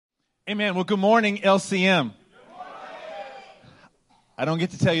Amen. Well, good morning, LCM. I don't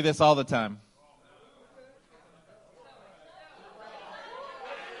get to tell you this all the time.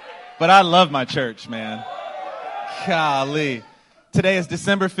 But I love my church, man. Golly. Today is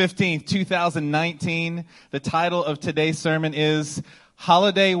December 15th, 2019. The title of today's sermon is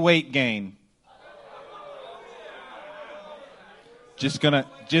Holiday Weight Gain. Just gonna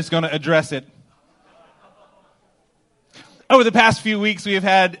address it. Over the past few weeks, we have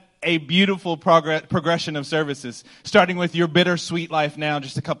had a beautiful progression of services, starting with Your Bittersweet Life Now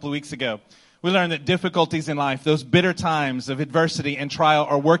just a couple of weeks ago. We learned that difficulties in life, those bitter times of adversity and trial,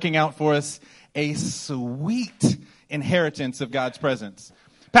 are working out for us a sweet inheritance of God's presence.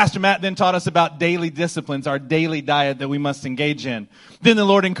 Pastor Matt then taught us about daily disciplines, our daily diet that we must engage in. Then the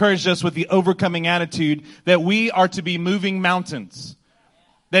Lord encouraged us with the overcoming attitude that we are to be moving mountains.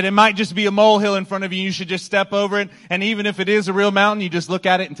 That it might just be a molehill in front of you. You should just step over it. And even if it is a real mountain, you just look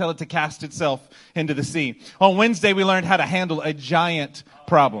at it and tell it to cast itself into the sea. On Wednesday, we learned how to handle a giant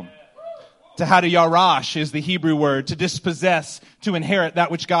problem. To how to yarash is the Hebrew word, to dispossess, to inherit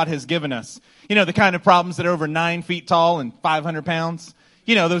that which God has given us. You know, the kind of problems that are over 9 feet tall and 500 pounds.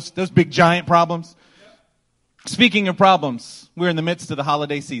 You know, those big giant problems. Speaking of problems, we're in the midst of the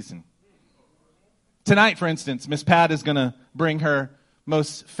holiday season. Tonight, for instance, Miss Pat is going to bring her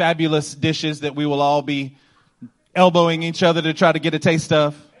most fabulous dishes that we will all be elbowing each other to try to get a taste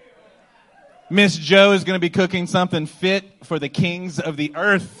of. Miss Joe is going to be cooking something fit for the kings of the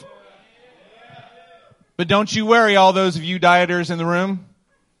earth. But don't you worry, all those of you dieters in the room,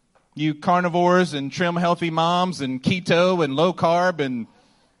 you carnivores and trim healthy moms and keto and low carb and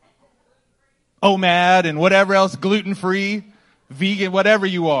OMAD and whatever else, gluten-free, vegan, whatever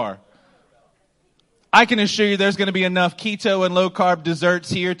you are. I can assure you there's going to be enough keto and low-carb desserts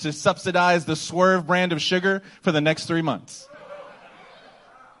here to subsidize the Swerve brand of sugar for the next 3 months.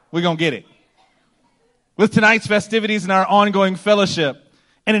 We're going to get it. With tonight's festivities and our ongoing fellowship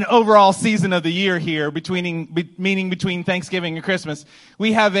and an overall season of the year here, meaning between Thanksgiving and Christmas,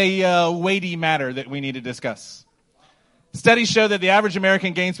 we have a weighty matter that we need to discuss. Studies show that the average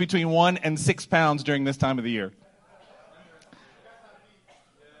American gains between 1 and 6 pounds during this time of the year.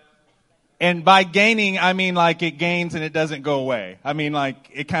 And by gaining, I mean like it gains and it doesn't go away. I mean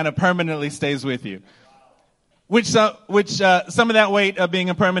like it kind of permanently stays with you. Some of that weight being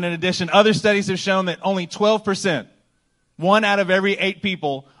a permanent addition. Other studies have shown that only 12%, 1 out of every 8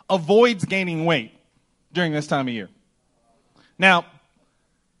 people, avoids gaining weight during this time of year. Now,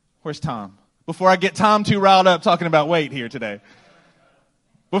 where's Tom? Before I get Tom too riled up talking about weight here today.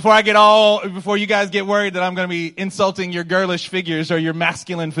 Before you guys get worried that I'm going to be insulting your girlish figures or your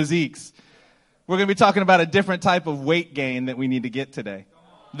masculine physiques. We're going to be talking about a different type of weight gain that we need to get today.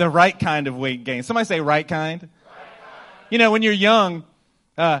 The right kind of weight gain. Somebody say right kind. You know, when you're young,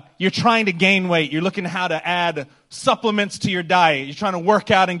 you're trying to gain weight. You're looking how to add supplements to your diet. You're trying to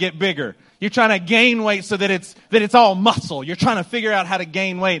work out and get bigger. You're trying to gain weight so that it's all muscle. You're trying to figure out how to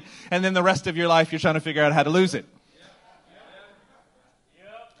gain weight. And then the rest of your life, you're trying to figure out how to lose it.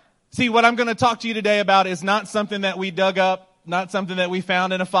 See, what I'm going to talk to you today about is not something that we dug up, not something that we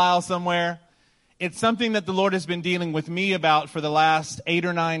found in a file somewhere. It's something that the Lord has been dealing with me about for the last 8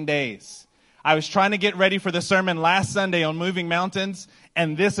 or 9 days. I was trying to get ready for the sermon last Sunday on moving mountains,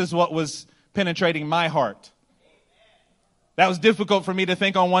 and this is what was penetrating my heart. That was difficult for me to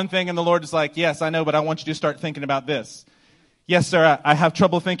think on one thing, and the Lord is like, yes, I know, but I want you to start thinking about this. Yes, sir, I have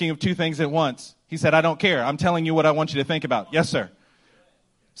trouble thinking of 2 things at once. He said, I don't care. I'm telling you what I want you to think about. Yes, sir.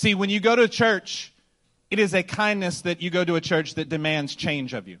 See, when you go to church, it is a kindness that you go to a church that demands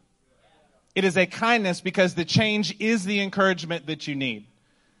change of you. It is a kindness because the change is the encouragement that you need.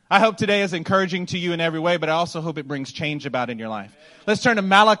 I hope today is encouraging to you in every way, but I also hope it brings change about in your life. Let's turn to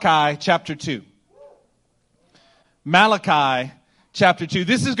Malachi chapter 2. Malachi chapter 2.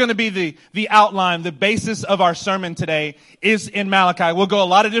 This is going to be the outline, the basis of our sermon today is in Malachi. We'll go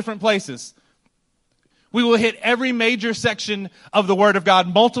a lot of different places. We will hit every major section of the Word of God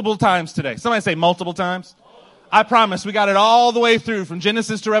multiple times today. Somebody say multiple times. I promise we got it all the way through from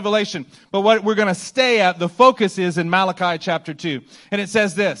Genesis to Revelation. But what we're going to stay at, the focus is in Malachi chapter 2. And it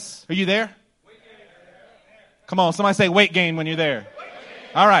says this. Are you there? Come on, somebody say weight gain when you're there.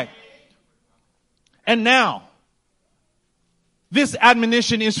 All right. And now, this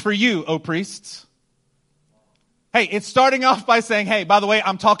admonition is for you, O priests. Hey, it's starting off by saying, hey, by the way,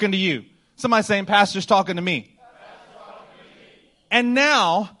 I'm talking to you. Somebody saying, Pastor's talking to me. And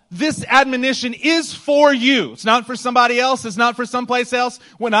now, this admonition is for you. It's not for somebody else. It's not for someplace else.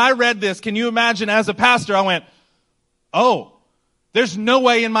 When I read this, can you imagine as a pastor, I went, oh, there's no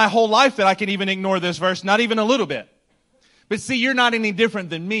way in my whole life that I can even ignore this verse, not even a little bit. But see, you're not any different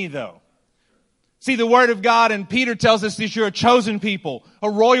than me, though. See, the Word of God, and Peter tells us that you're a chosen people, a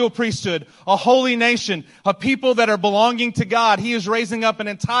royal priesthood, a holy nation, a people that are belonging to God. He is raising up an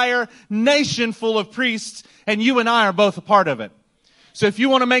entire nation full of priests, and you and I are both a part of it. So if you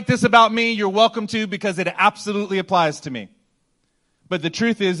want to make this about me, you're welcome to, because it absolutely applies to me. But the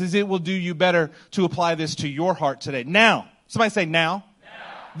truth is it will do you better to apply this to your heart today. Now, somebody say now.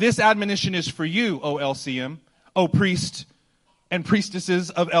 This admonition is for you, O LCM, O priest and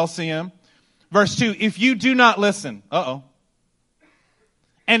priestesses of LCM. Verse 2, if you do not listen,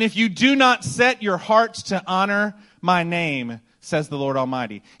 and if you do not set your hearts to honor my name, says the Lord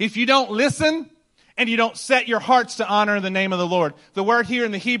Almighty. If you don't listen and you don't set your hearts to honor the name of the Lord, the word here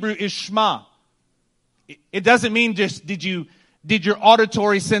in the Hebrew is shema. It doesn't mean just did your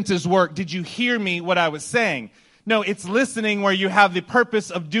auditory senses work? Did you hear me what I was saying? No, it's listening where you have the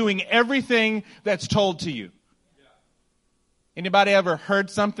purpose of doing everything that's told to you. Anybody ever heard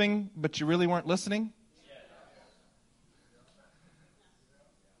something, but you really weren't listening?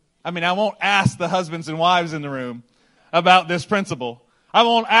 I mean, I won't ask the husbands and wives in the room about this principle. I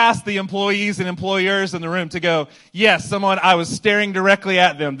won't ask the employees and employers in the room to go, yes, I was staring directly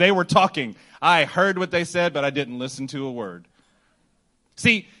at them. They were talking. I heard what they said, but I didn't listen to a word.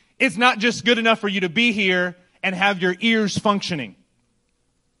 See, it's not just good enough for you to be here and have your ears functioning.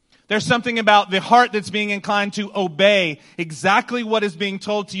 There's something about the heart that's being inclined to obey exactly what is being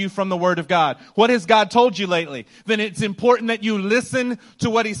told to you from the Word of God. What has God told you lately? Then it's important that you listen to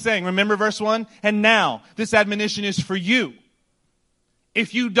what He's saying. Remember verse 1? And now, this admonition is for you.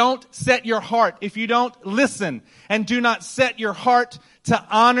 If you don't set your heart, if you don't listen and do not set your heart to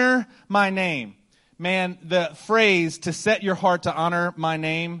honor my name. Man, the phrase to set your heart to honor my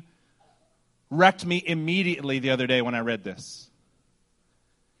name wrecked me immediately the other day when I read this.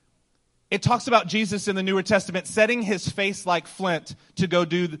 It talks about Jesus in the Newer Testament setting his face like flint to go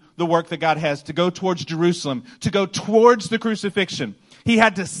do the work that God has, to go towards Jerusalem, to go towards the crucifixion. He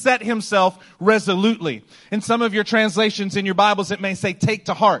had to set himself resolutely. In some of your translations in your Bibles, it may say take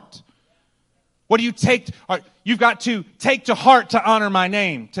to heart. What do you take? You've got to take to heart to honor my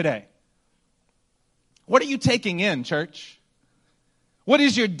name today. What are you taking in, church? What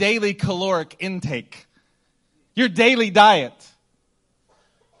is your daily caloric intake? Your daily diet?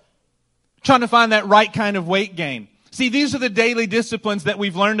 Trying to find that right kind of weight gain. See, these are the daily disciplines that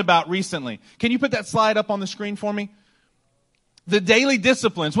we've learned about recently. Can you put that slide up on the screen for me? The daily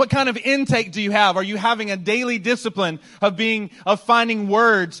disciplines. What kind of intake do you have? Are you having a daily discipline of finding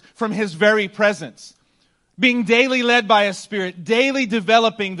words from His very presence? Being daily led by His Spirit, daily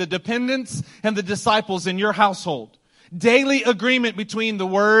developing the dependents and the disciples in your household. Daily agreement between the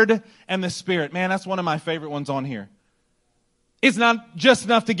Word and the Spirit. Man, that's one of my favorite ones on here. It's not just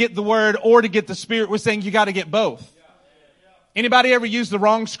enough to get the Word or to get the Spirit. We're saying you got to get both. Anybody ever used the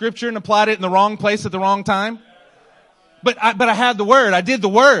wrong scripture and applied it in the wrong place at the wrong time? But I had the Word. I did the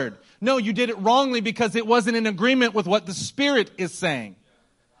Word. No, you did it wrongly because it wasn't in agreement with what the Spirit is saying.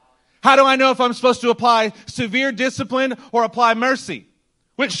 How do I know if I'm supposed to apply severe discipline or apply mercy?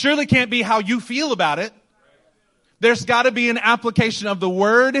 Which surely can't be how you feel about it. There's got to be an application of the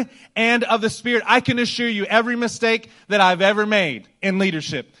Word and of the Spirit. I can assure you every mistake that I've ever made in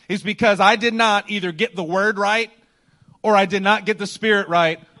leadership is because I did not either get the Word right or I did not get the Spirit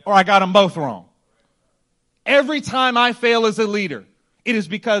right or I got them both wrong. Every time I fail as a leader, it is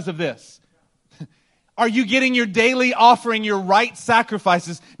because of this. Are you getting your daily offering, your right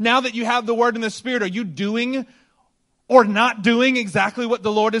sacrifices? Now that you have the Word and the Spirit, are you doing or not doing exactly what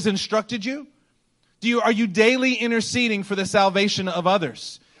the Lord has instructed you? Are you daily interceding for the salvation of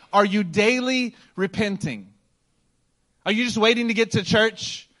others? Are you daily repenting? Are you just waiting to get to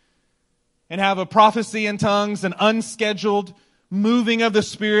church and have a prophecy in tongues, an unscheduled moving of the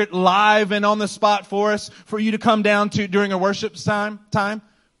Spirit live and on the spot for us, for you to come down to during a worship time?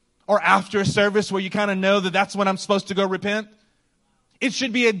 Or after a service where you kind of know that that's when I'm supposed to go repent? It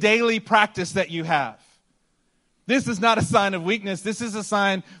should be a daily practice that you have. This is not a sign of weakness. This is a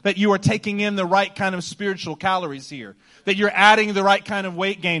sign that you are taking in the right kind of spiritual calories here. That you're adding the right kind of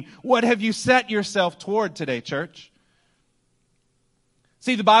weight gain. What have you set yourself toward today, church?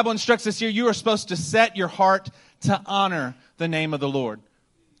 See, the Bible instructs us here, you are supposed to set your heart to honor the name of the Lord.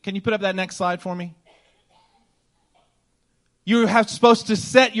 Can you put up that next slide for me? You are supposed to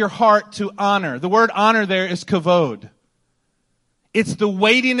set your heart to honor. The word honor there is kavod. It's the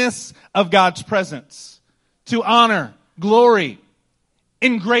weightiness of God's presence. To honor, glory,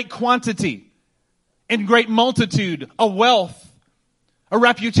 in great quantity, in great multitude, a wealth, a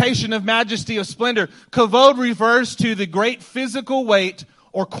reputation of majesty, of splendor. Kavod refers to the great physical weight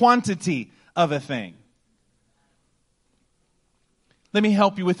or quantity of a thing. Let me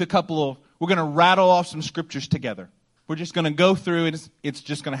help you with a couple of we're going to rattle off some scriptures together. We're just going to go through, it's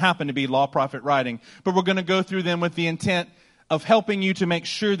just going to happen to be law prophet writing, but we're going to go through them with the intent of helping you to make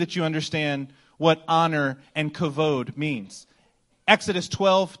sure that you understand what honor and kavod means. Exodus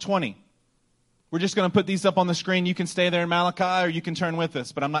 12:20. We're just going to put these up on the screen. You can stay there in Malachi or you can turn with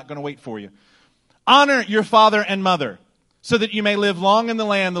us, but I'm not going to wait for you. Honor your father and mother so that you may live long in the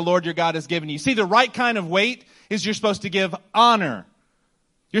land the Lord your God has given you. See, the right kind of weight is you're supposed to give honor.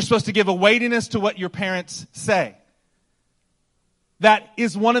 You're supposed to give a weightiness to what your parents say. That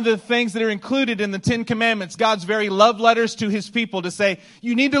is one of the things that are included in the 10 Commandments, God's very love letters to his people, to say,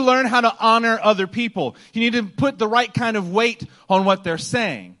 you need to learn how to honor other people. You need to put the right kind of weight on what they're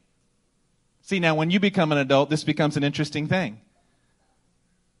saying. See, now when you become an adult, this becomes an interesting thing.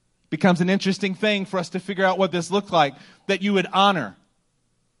 Becomes an interesting thing for us to figure out what this looks like, that you would honor.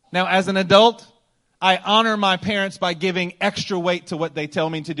 Now, as an adult, I honor my parents by giving extra weight to what they tell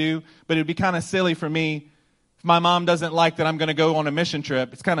me to do, but it would be kind of silly for me. If my mom doesn't like that I'm going to go on a mission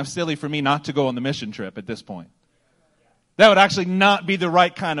trip, it's kind of silly for me not to go on the mission trip at this point. That would actually not be the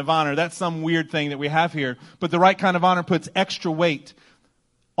right kind of honor. That's some weird thing that we have here. But the right kind of honor puts extra weight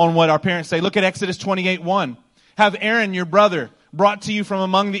on what our parents say. Look at Exodus 28:1. Have Aaron, your brother, brought to you from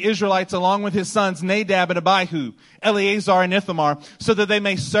among the Israelites along with his sons Nadab and Abihu, Eleazar and Ithamar, so that they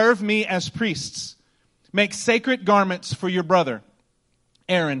may serve me as priests. Make sacred garments for your brother,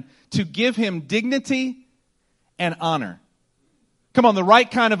 Aaron, to give him dignity and honor. Come on, the right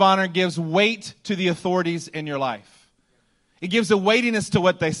kind of honor gives weight to the authorities in your life. It gives a weightiness to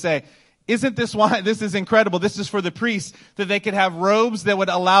what they say. Isn't this why this is incredible? This is for the priests, that they could have robes that would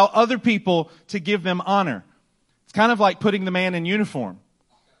allow other people to give them honor. It's kind of like putting the man in uniform,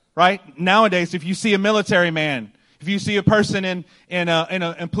 right? Nowadays, if you see a military man, if you see a person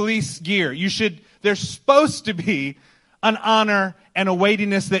in police gear, there's supposed to be an honor and a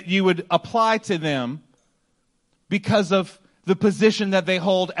weightiness that you would apply to them because of the position that they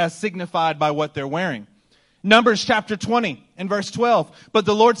hold as signified by what they're wearing. Numbers chapter 20 and verse 12. But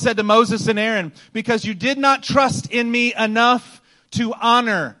the Lord said to Moses and Aaron, because you did not trust in me enough to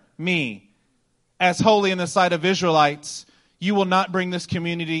honor me as holy in the sight of Israelites, you will not bring this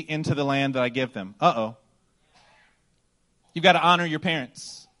community into the land that I give them. You've got to honor your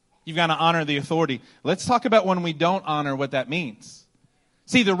parents. You've got to honor the authority. Let's talk about when we don't honor what that means.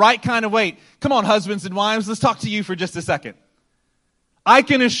 See, the right kind of weight. Come on, husbands and wives, let's talk to you for just a second. I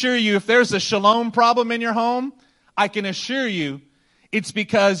can assure you, if there's a shalom problem in your home, I can assure you it's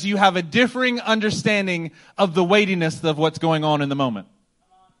because you have a differing understanding of the weightiness of what's going on in the moment.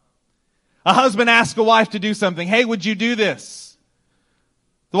 A husband asks a wife to do something. Hey, would you do this?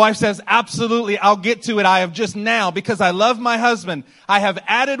 The wife says, absolutely, I'll get to it. I have just now, because I love my husband, I have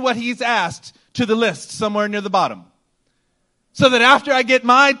added what he's asked to the list somewhere near the bottom. So that after I get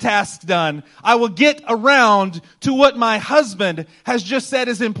my tasks done, I will get around to what my husband has just said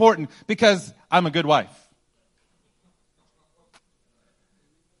is important, because I'm a good wife.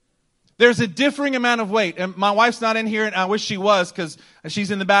 There's a differing amount of weight. And my wife's not in here, and I wish she was, because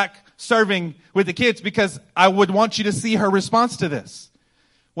she's in the back serving with the kids, because I would want you to see her response to this.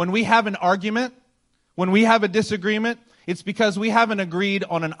 When we have an argument, when we have a disagreement, it's because we haven't agreed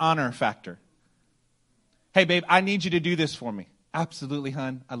on an honor factor. Hey, babe, I need you to do this for me. Absolutely,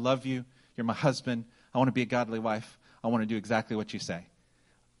 hon. I love you. You're my husband. I want to be a godly wife. I want to do exactly what you say.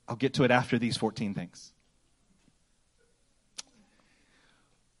 I'll get to it after these 14 things.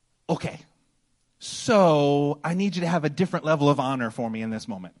 Okay. So I need you to have a different level of honor for me in this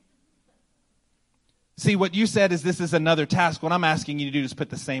moment. See, what you said is this is another task. What I'm asking you to do is put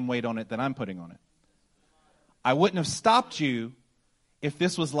the same weight on it that I'm putting on it. I wouldn't have stopped you if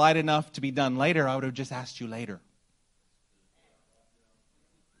this was light enough to be done later. I would have just asked you later.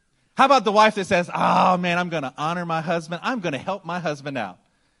 How about the wife that says, oh man, I'm going to honor my husband. I'm going to help my husband out.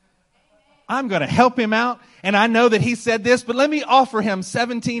 I'm going to help him out. And I know that he said this, but let me offer him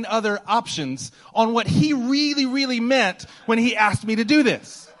 17 other options on what he really, really meant when he asked me to do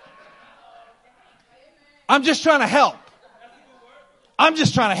this. I'm just trying to help. I'm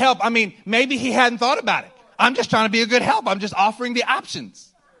just trying to help. I mean, maybe he hadn't thought about it. I'm just trying to be a good help. I'm just offering the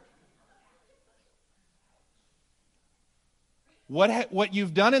options. What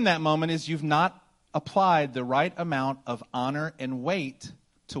you've done in that moment is you've not applied the right amount of honor and weight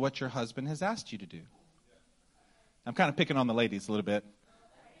to what your husband has asked you to do. I'm kind of picking on the ladies a little bit.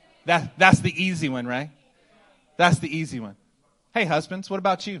 That's the easy one, right? That's the easy one. Hey, husbands, what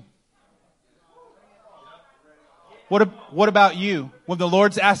about you? What about you? When the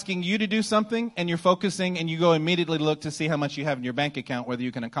Lord's asking you to do something and you're focusing and you go immediately look to see how much you have in your bank account, whether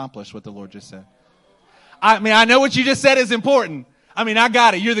you can accomplish what the Lord just said. I mean, I know what you just said is important. I mean, I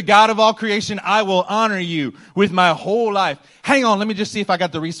got it. You're the God of all creation. I will honor you with my whole life. Hang on. Let me just see if I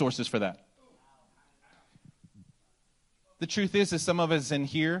got the resources for that. The truth is some of us in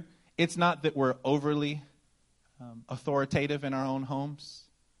here, it's not that we're overly authoritative in our own homes.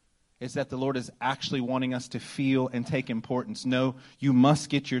 It's that the Lord is actually wanting us to feel and take importance. No, you must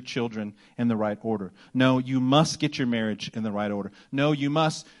get your children in the right order. No, you must get your marriage in the right order. No, you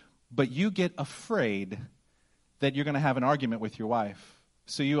must. But you get afraid that you're going to have an argument with your wife.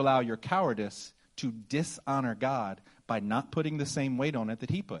 So you allow your cowardice to dishonor God by not putting the same weight on it that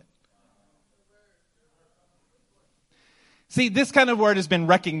He put. See, this kind of word has been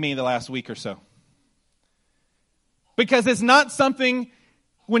wrecking me the last week or so. Because it's not something,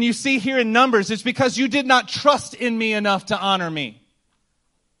 when you see here in Numbers, it's because you did not trust in me enough to honor me.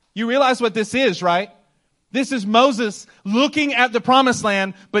 You realize what this is, right? This is Moses looking at the promised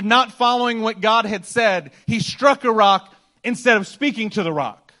land, but not following what God had said. He struck a rock instead of speaking to the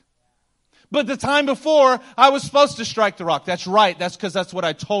rock. But the time before, I was supposed to strike the rock. That's right. That's because that's what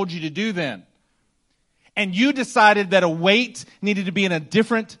I told you to do then. And you decided that a weight needed to be in a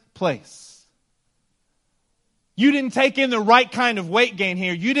different place. You didn't take in the right kind of weight gain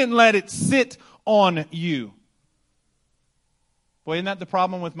here. You didn't let it sit on you. Boy, isn't that the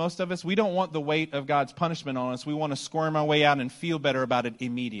problem with most of us? We don't want the weight of God's punishment on us. We want to squirm our way out and feel better about it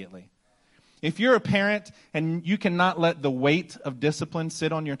immediately. If you're a parent and you cannot let the weight of discipline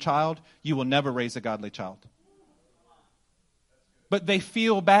sit on your child, you will never raise a godly child. But they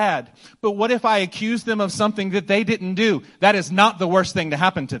feel bad. But what if I accuse them of something that they didn't do? That is not the worst thing to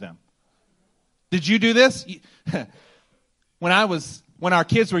happen to them. Did you do this? When our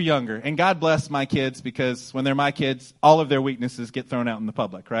kids were younger, and God bless my kids because when they're my kids, all of their weaknesses get thrown out in the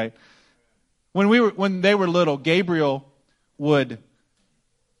public, right? When they were little, Gabriel would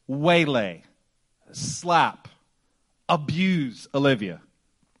waylay, slap, abuse Olivia.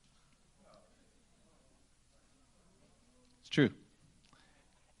 It's true.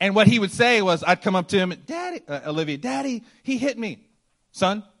 And what he would say was, I'd come up to him, Olivia, Daddy, he hit me.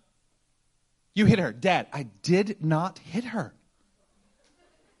 Son, you hit her. Dad, I did not hit her.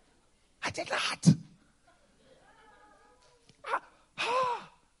 I did not.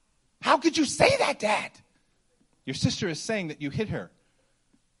 How could you say that, Dad? Your sister is saying that you hit her.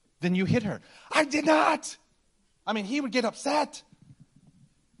 Then you hit her. I did not. I mean, he would get upset.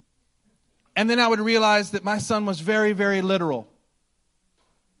 And then I would realize that my son was very, very literal.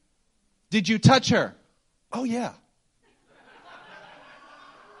 Did you touch her? Oh, yeah.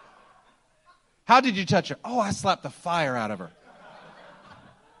 How did you touch her? Oh, I slapped the fire out of her.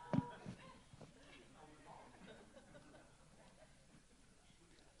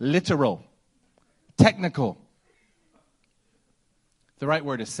 Literal. Technical. The right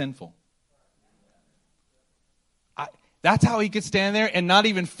word is sinful. That's how he could stand there and not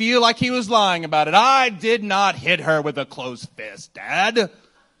even feel like he was lying about it. I did not hit her with a closed fist, Dad.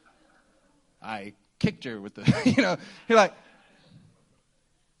 I kicked her with the, you're like,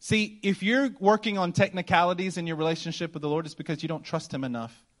 see, if you're working on technicalities in your relationship with the Lord, it's because you don't trust Him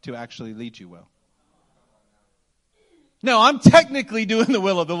enough to actually lead you well. No, I'm technically doing the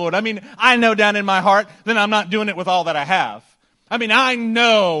will of the Lord. I mean, I know down in my heart that I'm not doing it with all that I have. I mean, I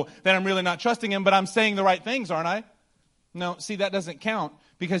know that I'm really not trusting Him, but I'm saying the right things, aren't I? No, see, that doesn't count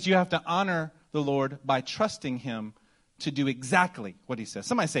because you have to honor the Lord by trusting Him to do exactly what He says.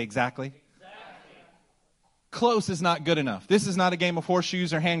 Somebody say exactly. Close is not good enough. This is not a game of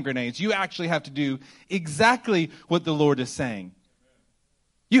horseshoes or hand grenades. You actually have to do exactly what the Lord is saying.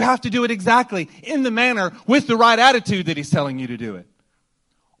 You have to do it exactly in the manner with the right attitude that He's telling you to do it.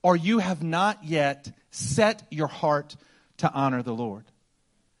 Or you have not yet set your heart to honor the Lord.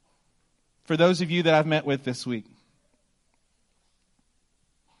 For those of you that I've met with this week,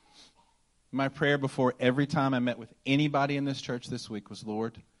 my prayer before every time I met with anybody in this church this week was,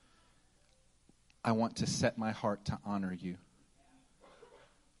 Lord, I want to set my heart to honor you.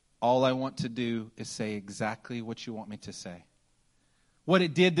 All I want to do is say exactly what you want me to say. What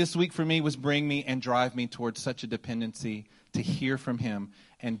it did this week for me was bring me and drive me towards such a dependency to hear from Him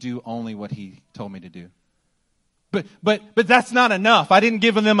and do only what He told me to do. But that's not enough. I didn't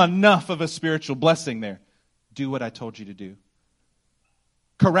give them enough of a spiritual blessing there. Do what I told you to do.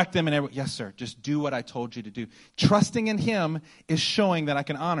 Correct them in every, yes, sir. Just do what I told you to do. Trusting in Him is showing that I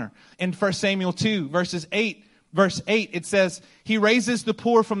can honor. In 1 Samuel 2, verse 8, it says, He raises the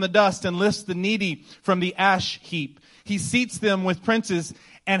poor from the dust and lifts the needy from the ash heap. He seats them with princes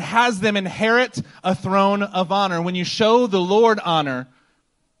and has them inherit a throne of honor. When you show the Lord honor,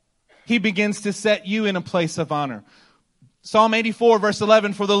 He begins to set you in a place of honor. Psalm 84 verse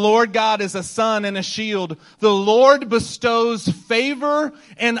 11, for the Lord God is a sun and a shield. The Lord bestows favor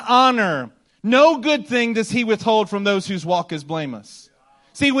and honor. No good thing does he withhold from those whose walk is blameless.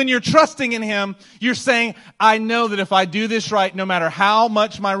 See, when you're trusting in him, you're saying, I know that if I do this right, no matter how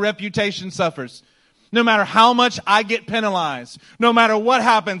much my reputation suffers, no matter how much I get penalized, no matter what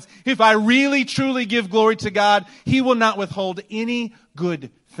happens, if I really truly give glory to God, he will not withhold any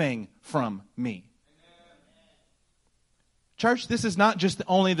good thing from me. Church, this is not just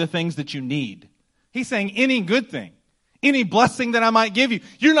only the things that you need. He's saying any good thing, any blessing that I might give you.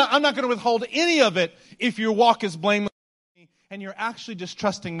 I'm not going to withhold any of it if your walk is blameless and you're actually just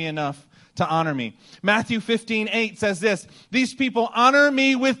trusting me enough to honor me. Matthew 15:8 says this, these people honor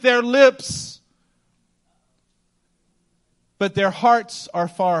me with their lips, but their hearts are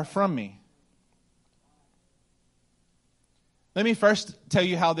far from me. Let me first tell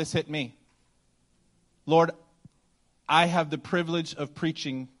you how this hit me. Lord, I have the privilege of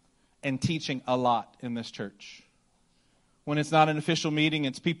preaching and teaching a lot in this church. When it's not an official meeting,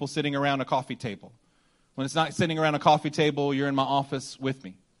 it's people sitting around a coffee table. When it's not sitting around a coffee table, you're in my office with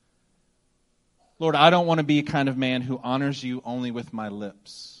me. Lord, I don't want to be a kind of man who honors you only with my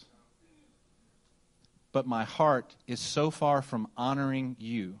lips. But my heart is so far from honoring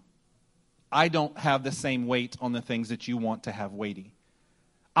you. I don't have the same weight on the things that you want to have weighty.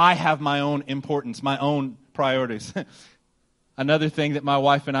 I have my own importance, my own priorities. Another thing that my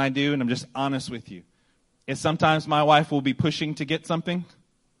wife and I do, and I'm just honest with you, is sometimes my wife will be pushing to get something.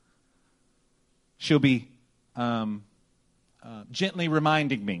 She'll be gently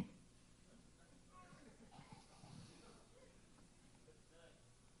reminding me.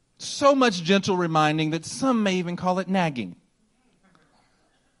 So much gentle reminding that some may even call it nagging.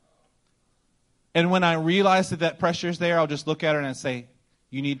 And when I realize that pressure is there, I'll just look at her and I say,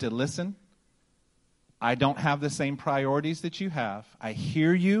 you need to listen. I don't have the same priorities that you have. I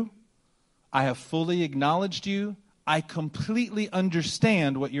hear you. I have fully acknowledged you. I completely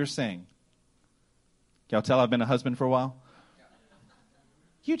understand what you're saying. Can y'all tell I've been a husband for a while?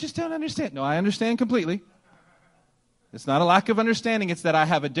 You just don't understand. No, I understand completely. It's not a lack of understanding. It's that I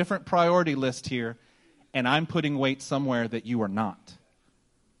have a different priority list here, and I'm putting weight somewhere that you are not.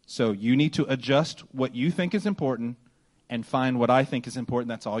 So you need to adjust what you think is important and find what I think is important.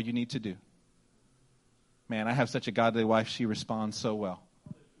 That's all you need to do. Man, I have such a godly wife. She responds so well.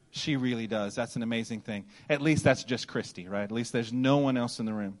 She really does. That's an amazing thing. At least that's just Christy, right? At least there's no one else in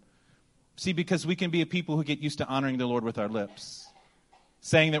the room. See, because we can be a people who get used to honoring the Lord with our lips.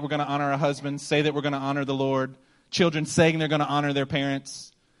 Saying that we're going to honor our husbands, say that we're going to honor the Lord. Children saying they're going to honor their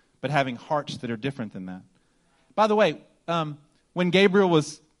parents, but having hearts that are different than that. By the way, when Gabriel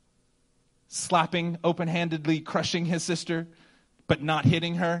was slapping, open-handedly crushing his sister, but not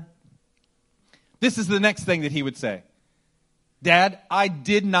hitting her, this is the next thing that he would say. Dad, I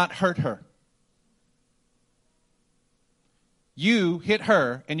did not hurt her. You hit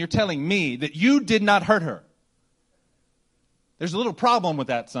her, and you're telling me that you did not hurt her. There's a little problem with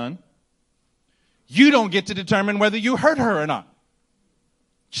that, son. You don't get to determine whether you hurt her or not.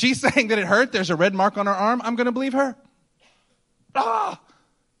 She's saying that it hurt. There's a red mark on her arm. I'm going to believe her. Ah!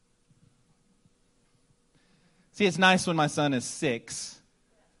 See, it's nice when my son is 6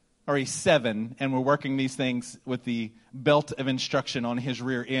 or he's 7 and we're working these things with the belt of instruction on his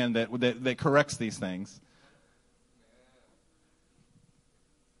rear end that corrects these things.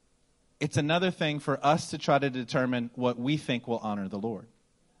 It's another thing for us to try to determine what we think will honor the Lord.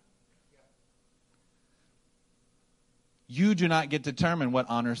 You do not get to determine what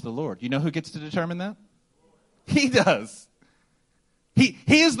honors the Lord. You know who gets to determine that? He does. He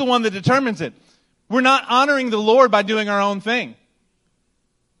is the one that determines it. We're not honoring the Lord by doing our own thing.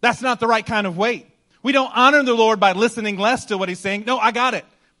 That's not the right kind of weight. We don't honor the Lord by listening less to what he's saying. No, I got it.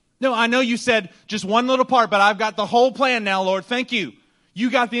 No, I know you said just one little part, but I've got the whole plan now, Lord. Thank you. You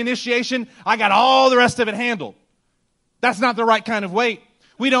got the initiation. I got all the rest of it handled. That's not the right kind of weight.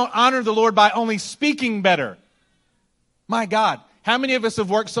 We don't honor the Lord by only speaking better. My God, how many of us have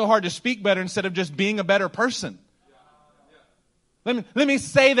worked so hard to speak better instead of just being a better person? Let me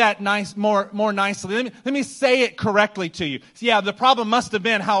say that more nicely. Let me say it correctly to you. Yeah, the problem must have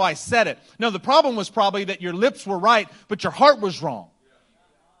been how I said it. No, the problem was probably that your lips were right, but your heart was wrong.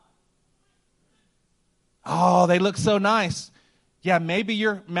 Oh, they look so nice. Yeah, maybe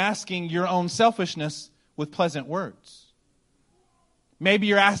you're masking your own selfishness with pleasant words. Maybe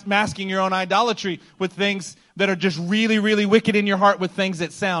you're masking your own idolatry with things that are just really, really wicked in your heart with things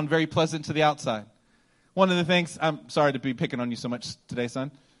that sound very pleasant to the outside. One of the things, I'm sorry to be picking on you so much today,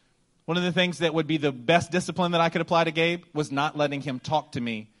 son. One of the things that would be the best discipline that I could apply to Gabe was not letting him talk to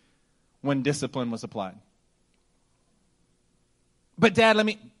me when discipline was applied. But Dad,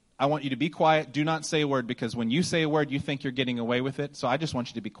 I want you to be quiet. Do not say a word, because when you say a word, you think you're getting away with it. So I just want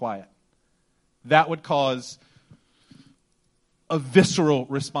you to be quiet. That would cause a visceral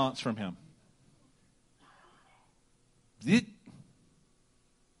response from him.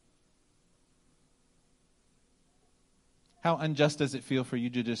 How unjust does it feel for you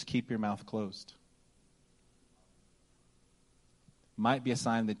to just keep your mouth closed? Might be a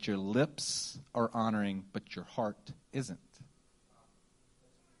sign that your lips are honoring, but your heart isn't.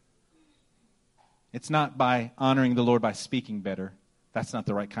 It's not by honoring the Lord by speaking better. That's not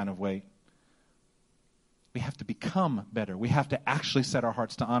the right kind of weight. We have to become better. We have to actually set our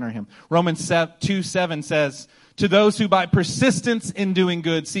hearts to honor him. Romans 2:7 says, to those who by persistence in doing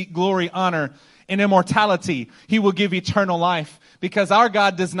good seek glory, honor, and immortality, he will give eternal life. Because our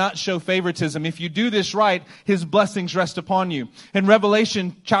God does not show favoritism. If you do this right, his blessings rest upon you. In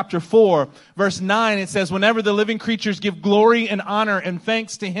Revelation chapter 4, verse 9, it says, whenever the living creatures give glory and honor and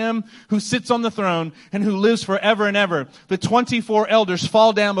thanks to him who sits on the throne and who lives forever and ever, the 24 elders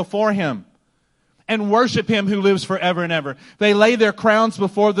fall down before him and worship him who lives forever and ever. They lay their crowns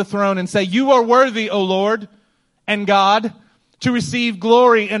before the throne and say, you are worthy, O Lord and God, to receive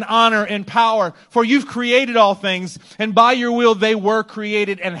glory and honor and power. For you've created all things, and by your will they were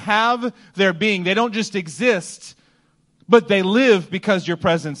created and have their being. They don't just exist, but they live because your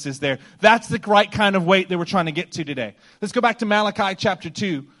presence is there. That's the right kind of weight that we're trying to get to today. Let's go back to Malachi chapter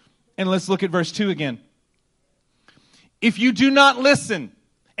 2, and let's look at verse 2 again. If you do not listen,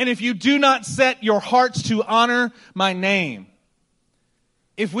 and if you do not set your hearts to honor my name,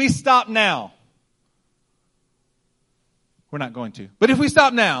 if we stop now, we're not going to. But if we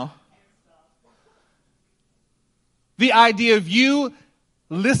stop now, the idea of you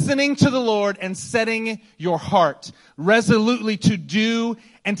listening to the Lord and setting your heart resolutely to do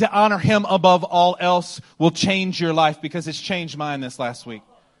and to honor him above all else will change your life, because it's changed mine this last week.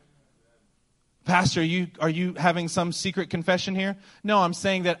 Pastor, are you having some secret confession here? No, I'm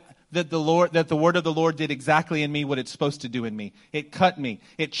saying that the word of the Lord did exactly in me what it's supposed to do in me. It cut me.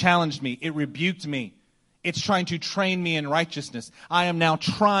 It challenged me. It rebuked me. It's trying to train me in righteousness. I am now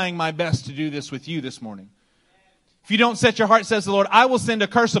trying my best to do this with you this morning. If you don't set your heart, says the Lord, I will send a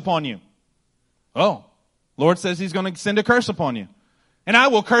curse upon you. Oh, Lord says he's going to send a curse upon you. And I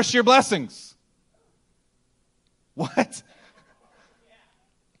will curse your blessings. What?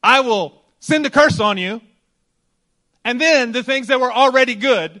 I will send a curse on you. And then the things that were already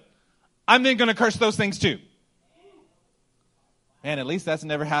good, I'm then going to curse those things too. Man, at least that's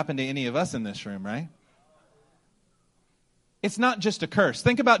never happened to any of us in this room, right? It's not just a curse.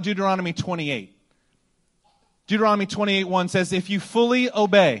 Think about Deuteronomy 28. Deuteronomy 28:1 says, if you fully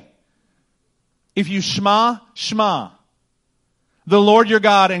obey, if you shema, the Lord your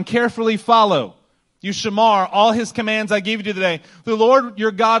God, and carefully follow, you shamar, all his commands I give you today, the Lord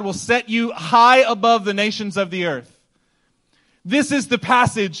your God will set you high above the nations of the earth. This is the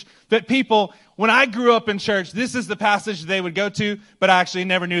passage that people, when I grew up in church, this is the passage they would go to, but I actually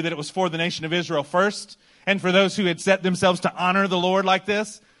never knew that it was for the nation of Israel first. And for those who had set themselves to honor the Lord like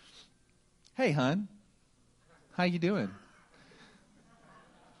this. Hey, hon. How you doing?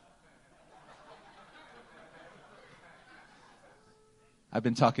 I've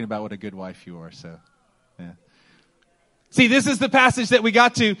been talking about what a good wife you are, so, yeah. See, this is the passage that we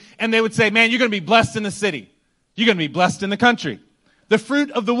got to, and they would say, man, you're going to be blessed in the city. You're going to be blessed in the country. The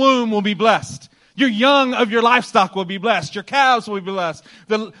fruit of the womb will be blessed. Your young of your livestock will be blessed. Your cows will be blessed.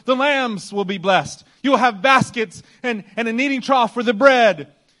 The lambs will be blessed. You will have baskets and a kneading trough for the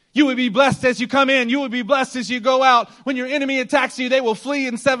bread. You will be blessed as you come in. You will be blessed as you go out. When your enemy attacks you, they will flee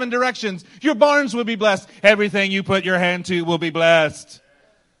in 7 directions. Your barns will be blessed. Everything you put your hand to will be blessed.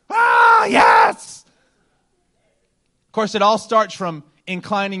 Ah, yes! Of course, it all starts from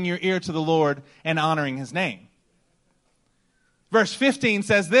inclining your ear to the Lord and honoring his name. Verse 15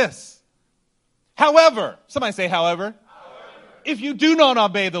 says this. However, somebody say however, if you do not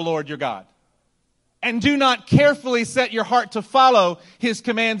obey the Lord your God and do not carefully set your heart to follow his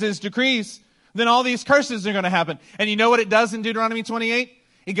commands, his decrees, then all these curses are going to happen. And you know what it does in Deuteronomy 28?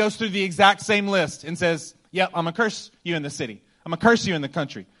 It goes through the exact same list and says, yep, I'm going to curse you in the city. I'm going to curse you in the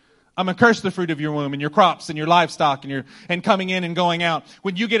country. I'm going to curse the fruit of your womb and your crops and your livestock and coming in and going out.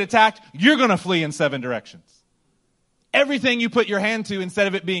 When you get attacked, you're going to flee in 7 directions. Everything you put your hand to, instead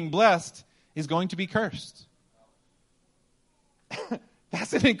of it being blessed, is going to be cursed.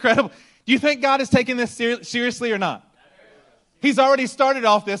 That's an incredible. Do you think God is taking this seriously or not? He's already started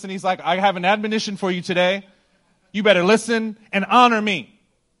off this and he's like, I have an admonition for you today. You better listen and honor me.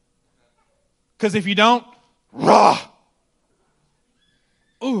 Because if you don't, rah.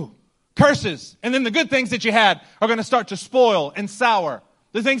 Ooh, curses. And then the good things that you had are going to start to spoil and sour.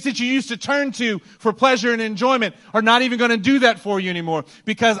 The things that you used to turn to for pleasure and enjoyment are not even going to do that for you anymore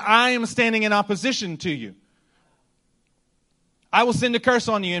because I am standing in opposition to you. I will send a curse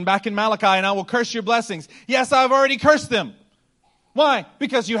on you, and back in Malachi, and I will curse your blessings. Yes, I've already cursed them. Why?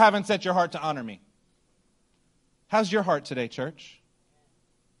 Because you haven't set your heart to honor me. How's your heart today, church?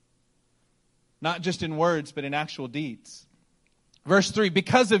 Not just in words, but in actual deeds. Verse 3,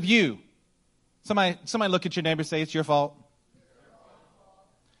 because of you. Somebody look at your neighbor and say, it's your fault.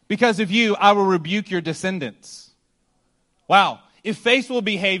 Because of you, I will rebuke your descendants. Wow. If faithful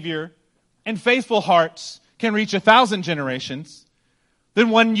behavior and faithful hearts can reach 1,000 generations, then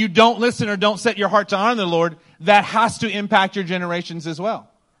when you don't listen or don't set your heart to honor the Lord, that has to impact your generations as well.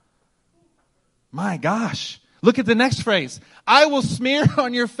 My gosh. Look at the next phrase. I will smear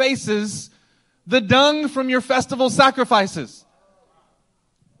on your faces the dung from your festival sacrifices.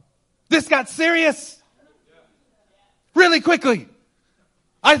 This got serious really quickly.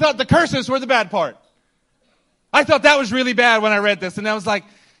 I thought the curses were the bad part. I thought that was really bad when I read this. And I was like,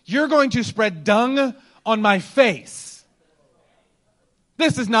 you're going to spread dung on my face.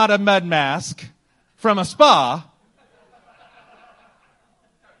 This is not a mud mask from a spa.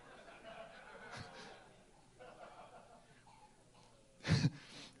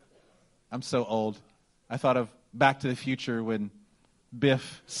 I'm so old. I thought of Back to the Future when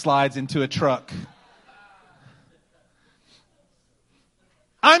Biff slides into a truck.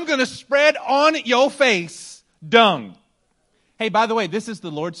 I'm going to spread on your face dung. Hey, by the way, this is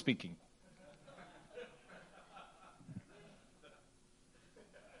the Lord speaking.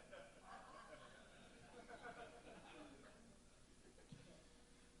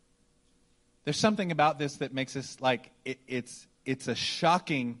 There's something about this that makes us like, it's a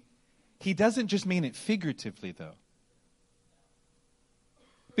shocking. He doesn't just mean it figuratively, though.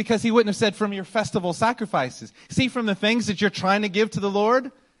 Because he wouldn't have said from your festival sacrifices. See, from the things that you're trying to give to the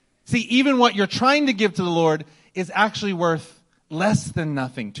Lord. See, even what you're trying to give to the Lord is actually worth less than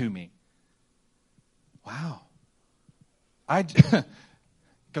nothing to me. Wow.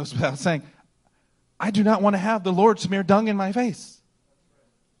 Goes without saying, I do not want to have the Lord smear dung in my face.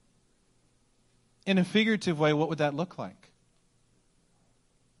 In a figurative way, what would that look like?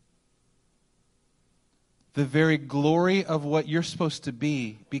 The very glory of what you're supposed to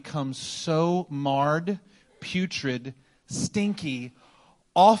be becomes so marred, putrid, stinky,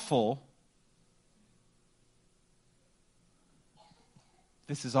 awful.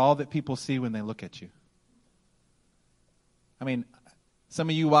 This is all that people see when they look at you. I mean, some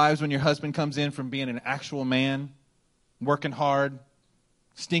of you wives, when your husband comes in from being an actual man, working hard,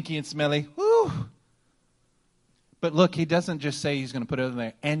 stinky and smelly, whoo! But look, he doesn't just say he's going to put it in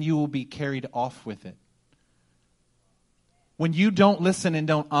there, and you will be carried off with it. When you don't listen and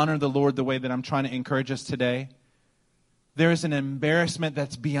don't honor the Lord the way that I'm trying to encourage us today, there is an embarrassment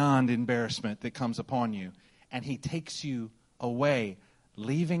that's beyond embarrassment that comes upon you. And he takes you away,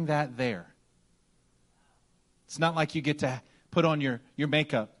 leaving that there. It's not like you get to put on your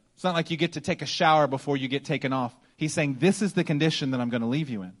makeup. It's not like you get to take a shower before you get taken off. He's saying, this is the condition that I'm going to leave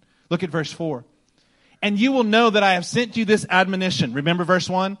you in. Look at verse 4. And you will know that I have sent you this admonition. Remember verse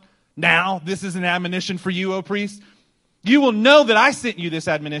 1? Now, this is an admonition for you, O priest. You will know that I sent you this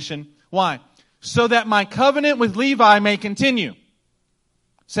admonition. Why? So that my covenant with Levi may continue,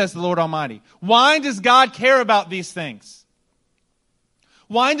 says the Lord Almighty. Why does God care about these things?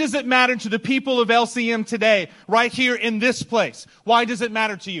 Why does it matter to the people of LCM today, right here in this place? Why does it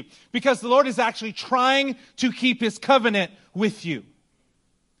matter to you? Because the Lord is actually trying to keep his covenant with you.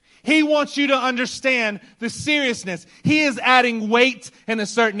 He wants you to understand the seriousness. He is adding weight in a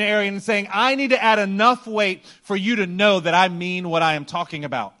certain area and saying, I need to add enough weight for you to know that I mean what I am talking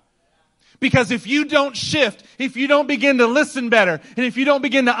about. Because if you don't shift, if you don't begin to listen better, and if you don't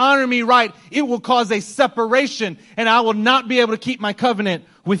begin to honor me right, it will cause a separation, and I will not be able to keep my covenant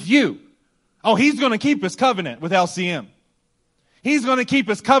with you. Oh, he's going to keep his covenant with LCM. He's going to keep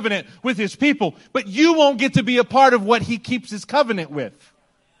his covenant with his people, but you won't get to be a part of what he keeps his covenant with.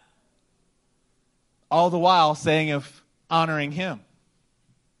 All the while saying of honoring him.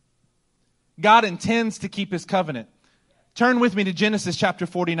 God intends to keep his covenant. Turn with me to Genesis chapter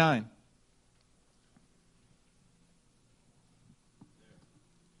 49.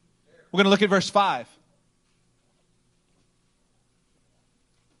 We're going to look at verse 5.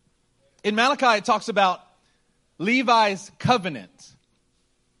 In Malachi, it talks about Levi's covenant.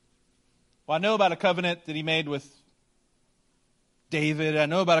 Well, I know about a covenant that he made with David. I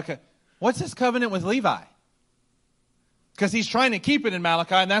know about a covenant. What's his covenant with Levi? Because he's trying to keep it in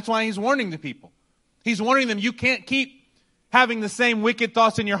Malachi, and that's why he's warning the people. He's warning them, you can't keep having the same wicked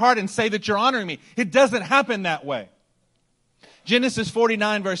thoughts in your heart and say that you're honoring me. It doesn't happen that way. Genesis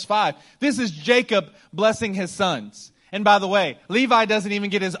 49 verse 5. This is Jacob blessing his sons. And by the way, Levi doesn't even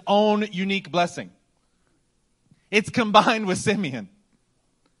get his own unique blessing. It's combined with Simeon.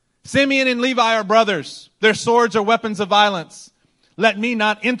 Simeon and Levi are brothers. Their swords are weapons of violence. Let me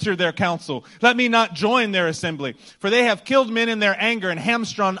not enter their council. Let me not join their assembly. For they have killed men in their anger and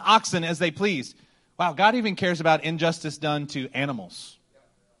hamstrung oxen as they pleased. Wow, God even cares about injustice done to animals.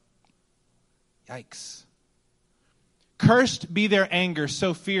 Yikes. Cursed be their anger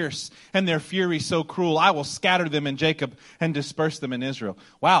so fierce and their fury so cruel. I will scatter them in Jacob and disperse them in Israel.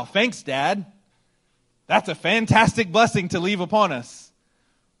 Wow, thanks, Dad. That's a fantastic blessing to leave upon us.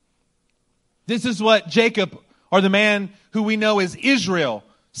 This is what Jacob, or the man who we know as Israel,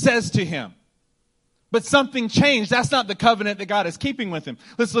 says to him. But something changed. That's not the covenant that God is keeping with him.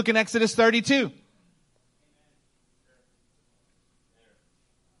 Let's look in Exodus 32.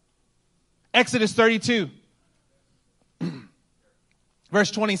 Exodus 32.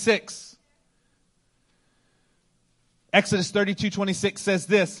 Verse 26. Exodus 32:26 says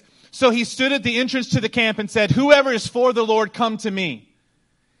this. So he stood at the entrance to the camp and said, whoever is for the Lord, come to me.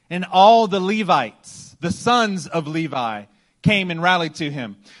 And all the Levites, the sons of Levi, came and rallied to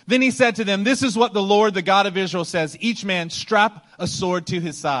him. Then he said to them, this is what the Lord, the God of Israel, says. Each man strap a sword to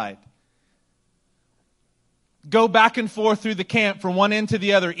his side. Go back and forth through the camp from one end to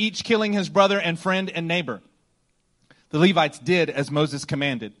the other, each killing his brother and friend and neighbor. The Levites did as Moses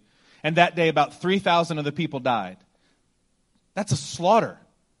commanded. And that day about 3,000 of the people died. That's a slaughter.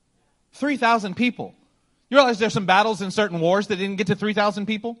 3,000 people. You realize there's some battles in certain wars that didn't get to 3,000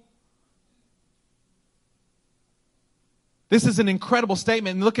 people? This is an incredible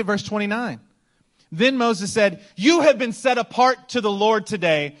statement. And look at verse 29. Then Moses said, you have been set apart to the Lord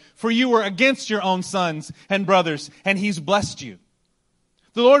today, for you were against your own sons and brothers, and he's blessed you.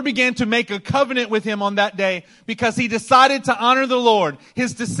 The Lord began to make a covenant with him on that day because he decided to honor the Lord.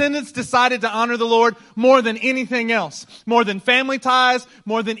 His descendants decided to honor the Lord more than anything else. More than family ties,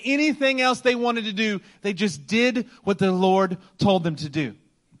 more than anything else they wanted to do. They just did what the Lord told them to do.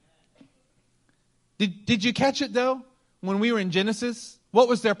 Did you catch it though? When we were in Genesis, what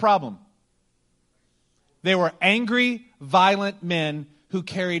was their problem? They were angry, violent men who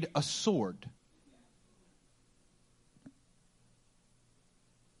carried a sword.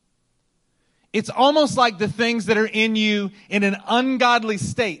 It's almost like the things that are in you in an ungodly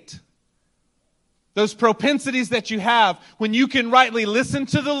state. Those propensities that you have, when you can rightly listen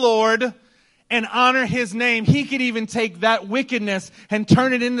to the Lord and honor his name, he could even take that wickedness and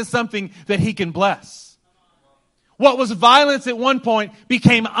turn it into something that he can bless. What was violence at one point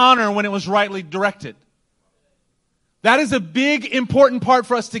became honor when it was rightly directed. That is a big, important part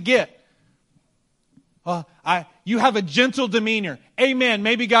for us to get. You have a gentle demeanor. Amen.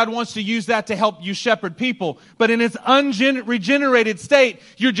 Maybe God wants to use that to help you shepherd people. But in its unregenerated state,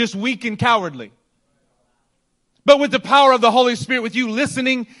 you're just weak and cowardly. But with the power of the Holy Spirit, with you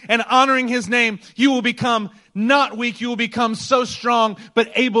listening and honoring his name, you will become not weak. You will become so strong,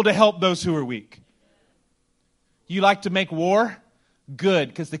 but able to help those who are weak. You like to make war? Good,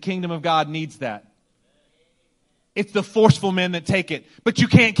 because the kingdom of God needs that. It's the forceful men that take it. But you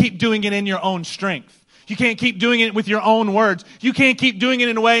can't keep doing it in your own strength. You can't keep doing it with your own words. You can't keep doing it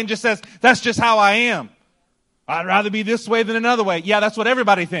in a way and just says, that's just how I am. I'd rather be this way than another way. Yeah, that's what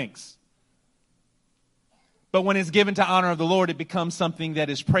everybody thinks. But when it's given to honor of the Lord, it becomes something that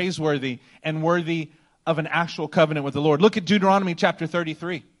is praiseworthy and worthy of an actual covenant with the Lord. Look at Deuteronomy chapter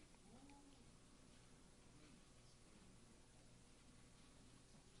 33.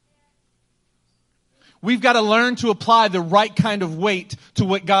 We've got to learn to apply the right kind of weight to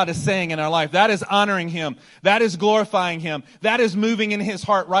what God is saying in our life. That is honoring him. That is glorifying him. That is moving in his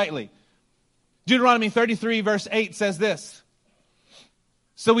heart rightly. Deuteronomy 33 verse 8 says this.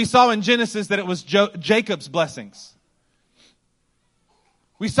 So we saw in Genesis that it was Jacob's blessings.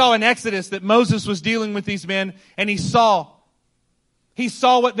 We saw in Exodus that Moses was dealing with these men and he saw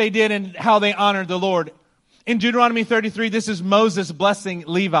what they did and how they honored the Lord. In Deuteronomy 33, this is Moses blessing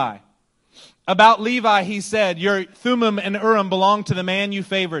Levi. About Levi, he said, your Thummim and Urim belong to the man you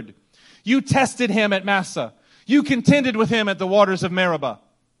favored. You tested him at Massah. You contended with him at the waters of Meribah.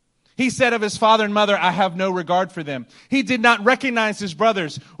 He said of his father and mother, I have no regard for them. He did not recognize his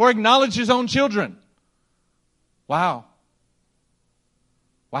brothers or acknowledge his own children. Wow.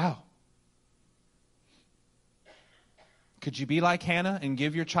 Wow. Could you be like Hannah and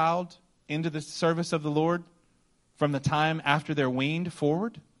give your child into the service of the Lord from the time after they're weaned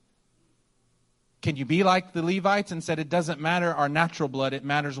forward? Can you be like the Levites and said, it doesn't matter our natural blood, it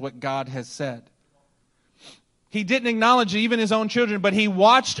matters what God has said? He didn't acknowledge even his own children, but he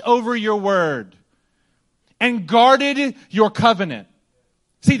watched over your word and guarded your covenant.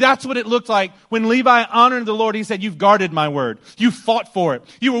 See, that's what it looked like when Levi honored the Lord. He said, you've guarded my word. You fought for it.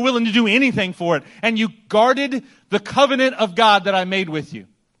 You were willing to do anything for it. And you guarded the covenant of God that I made with you.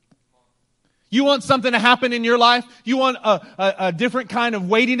 You want something to happen in your life? You want a different kind of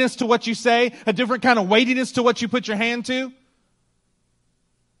weightiness to what you say? A different kind of weightiness to what you put your hand to?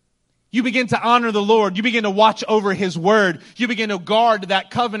 You begin to honor the Lord. You begin to watch over His word. You begin to guard that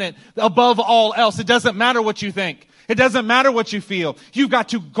covenant above all else. It doesn't matter what you think. It doesn't matter what you feel. You've got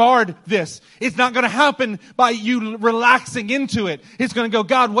to guard this. It's not going to happen by you relaxing into it. It's going to go,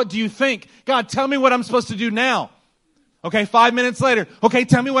 God, what do you think? God, tell me what I'm supposed to do now. Okay, 5 minutes later. Okay,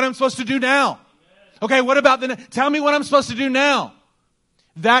 tell me what I'm supposed to do now. Okay, what about tell me what I'm supposed to do now.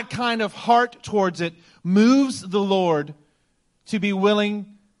 That kind of heart towards it moves the Lord to be willing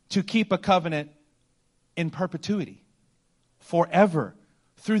to keep a covenant in perpetuity, forever,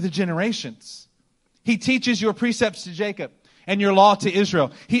 through the generations. He teaches your precepts to Jacob and your law to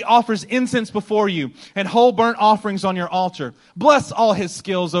Israel. He offers incense before you and whole burnt offerings on your altar. Bless all His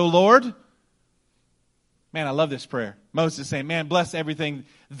skills, O Lord. Man, I love this prayer. Moses is saying, man, bless everything.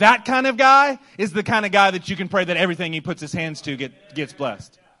 That kind of guy is the kind of guy that you can pray that everything he puts his hands to gets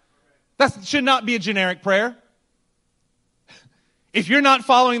blessed. That should not be a generic prayer. If you're not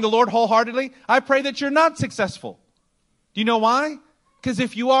following the Lord wholeheartedly, I pray that you're not successful. Do you know why? Because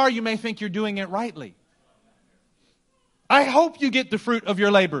if you are, you may think you're doing it rightly. I hope you get the fruit of your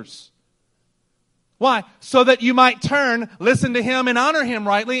labors. Why? So that you might turn, listen to Him, and honor Him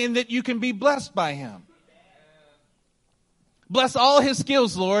rightly, and that you can be blessed by Him. Bless all His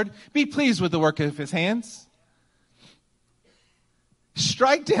skills, Lord. Be pleased with the work of His hands.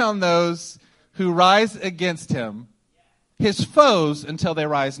 Strike down those who rise against Him, His foes, until they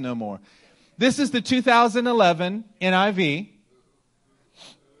rise no more. This is the 2011 NIV.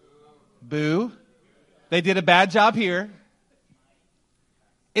 Boo. They did a bad job here.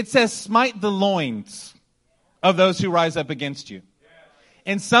 It says, smite the loins of those who rise up against you.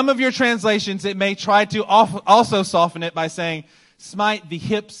 In some of your translations, it may try to also soften it by saying, smite the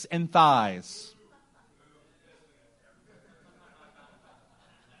hips and thighs.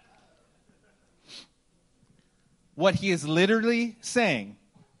 What he is literally saying,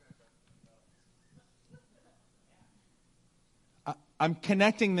 I'm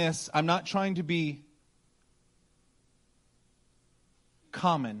connecting this. I'm not trying to be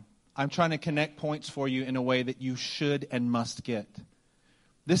common. I'm trying to connect points for you in a way that you should and must get.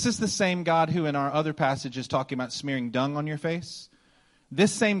 This is the same God who in our other passage is talking about smearing dung on your face.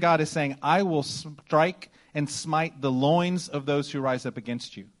 This same God is saying, I will strike and smite the loins of those who rise up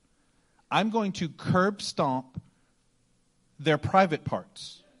against you. I'm going to curb stomp their private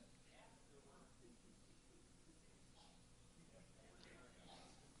parts.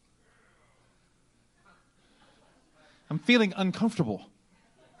 I'm feeling uncomfortable.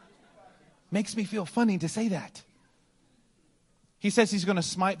 Makes me feel funny to say that. He says he's going to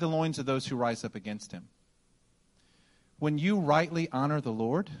smite the loins of those who rise up against him. When you rightly honor the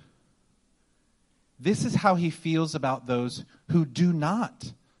Lord, this is how He feels about those who do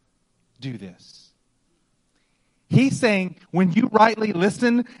not do this. He's saying when you rightly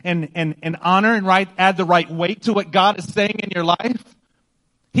listen and honor and add the right weight to what God is saying in your life,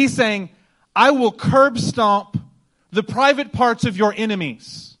 He's saying, I will curb stomp the private parts of your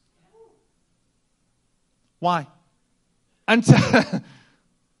enemies. Why? Until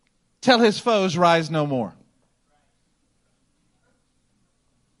His foes rise no more.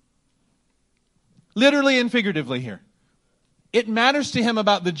 Literally and figuratively here. It matters to Him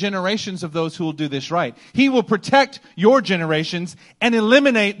about the generations of those who will do this right. He will protect your generations and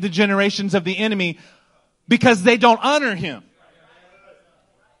eliminate the generations of the enemy because they don't honor Him.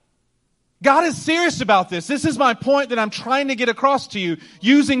 God is serious about this. This is my point that I'm trying to get across to you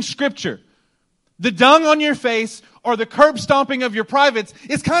using Scripture. The dung on your face or the curb stomping of your privates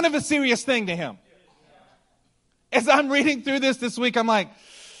is kind of a serious thing to Him. As I'm reading through this week, I'm like,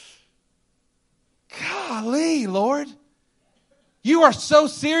 golly, Lord, you are so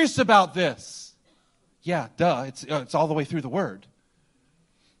serious about this. Yeah, duh, it's all the way through the Word.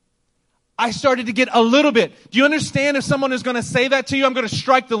 I started to get a little bit. Do you understand if someone is going to say that to you, I'm going to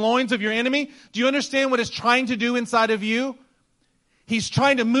strike the loins of your enemy? Do you understand what it's trying to do inside of you? He's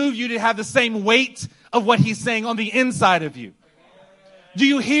trying to move you to have the same weight of what He's saying on the inside of you. Do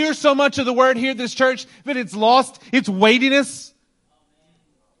you hear so much of the Word here at this church that it's lost its weightiness?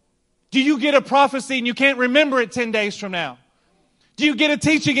 Do you get a prophecy and you can't remember it 10 days from now? Do you get a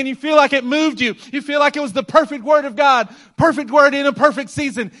teaching and you feel like it moved you? You feel like it was the perfect word of God, perfect word in a perfect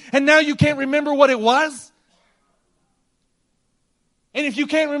season, and now you can't remember what it was? And if you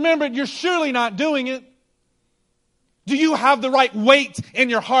can't remember it, you're surely not doing it. Do you have the right weight in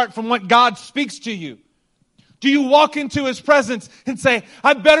your heart from what God speaks to you? Do you walk into His presence and say,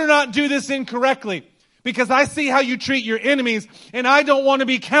 I better not do this incorrectly because I see how you treat your enemies and I don't want to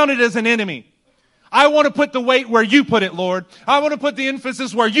be counted as an enemy. I want to put the weight where you put it, Lord. I want to put the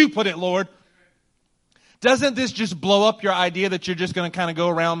emphasis where you put it, Lord. Doesn't this just blow up your idea that you're just going to kind of go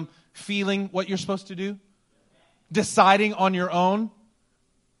around feeling what you're supposed to do? Deciding on your own?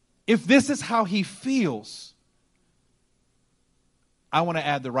 If this is how He feels, I want to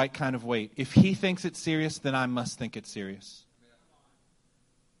add the right kind of weight. If He thinks it's serious, then I must think it's serious.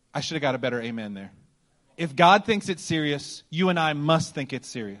 I should have got a better amen there. If God thinks it's serious, you and I must think it's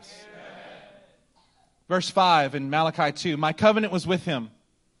serious. Amen. Verse 5 in Malachi 2, my covenant was with him.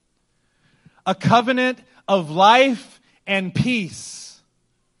 A covenant of life and peace.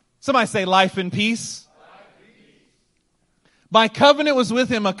 Somebody say life and peace. My covenant was with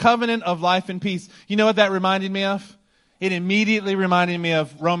him, a covenant of life and peace. You know what that reminded me of? It immediately reminded me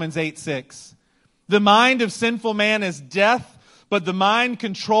of Romans 8:6. The mind of sinful man is death, but the mind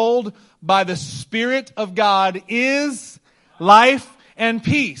controlled by the Spirit of God is life and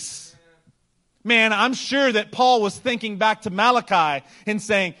peace. Man, I'm sure that Paul was thinking back to Malachi and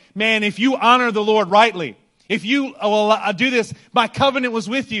saying, man, if you honor the Lord rightly, if you will do this, my covenant was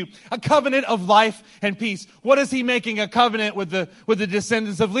with you, a covenant of life and peace. What is he making a covenant with the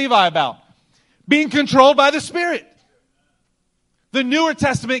descendants of Levi about? Being controlled by the Spirit. The Newer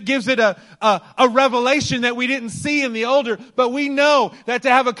Testament gives it a revelation that we didn't see in the Older, but we know that to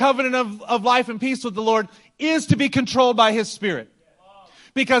have a covenant of life and peace with the Lord is to be controlled by His Spirit.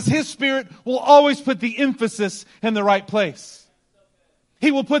 Because His Spirit will always put the emphasis in the right place. He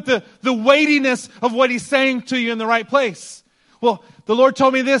will put the weightiness of what He's saying to you in the right place. Well, the Lord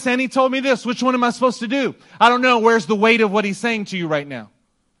told me this and He told me this. Which one am I supposed to do? I don't know. Where's the weight of what He's saying to you right now?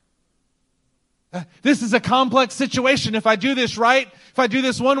 This is a complex situation. If I do this right, if I do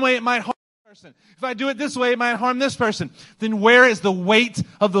this one way, it might harm this person. If I do it this way, it might harm this person. Then where is the weight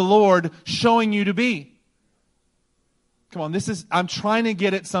of the Lord showing you to be? Come on, I'm trying to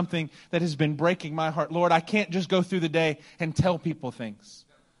get at something that has been breaking my heart. Lord, I can't just go through the day and tell people things.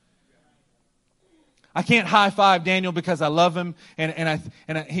 I can't high five Daniel because I love him and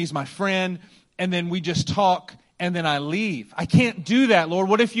he's my friend, and then we just talk and then I leave. I can't do that, Lord.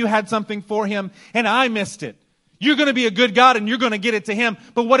 What if you had something for him and I missed it? You're going to be a good God and you're going to get it to him.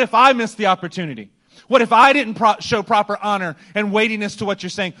 But what if I missed the opportunity? What if I didn't show proper honor and weightiness to what you're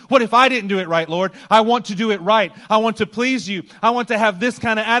saying? What if I didn't do it right, Lord? I want to do it right. I want to please you. I want to have this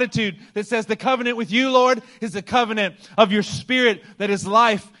kind of attitude that says the covenant with you, Lord, is the covenant of your Spirit that is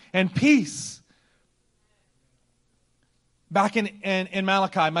life and peace. Back in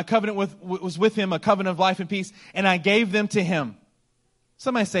Malachi, my covenant was with him, a covenant of life and peace, and I gave them to him.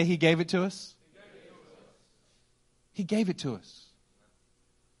 Somebody say he gave it to us. He gave it to us.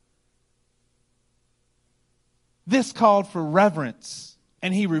 This called for reverence,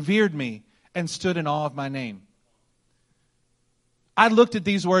 and he revered me and stood in awe of my name. I looked at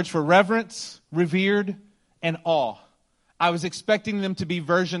these words for reverence, revered, and awe. I was expecting them to be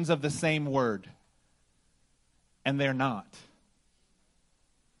versions of the same word. And they're not.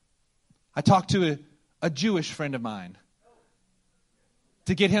 I talked to a Jewish friend of mine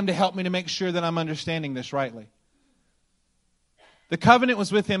to get him to help me to make sure that I'm understanding this rightly. The covenant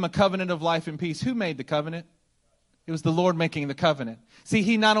was with him, a covenant of life and peace. Who made the covenant? It was the Lord making the covenant. See,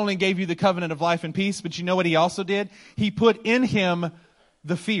 he not only gave you the covenant of life and peace, but you know what he also did? He put in him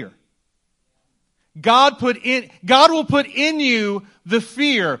the fear. God will put in you the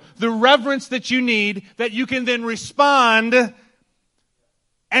fear, the reverence that you need, that you can then respond,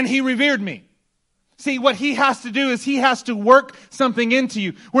 and he revered me. See, what he has to do is he has to work something into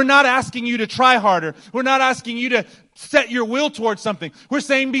you. We're not asking you to try harder. We're not asking you to set your will towards something. We're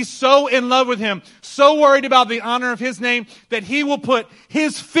saying be so in love with him, so worried about the honor of his name, that he will put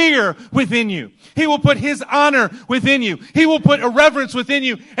his fear within you. He will put his honor within you. He will put a reverence within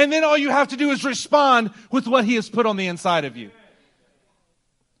you. And then all you have to do is respond with what he has put on the inside of you.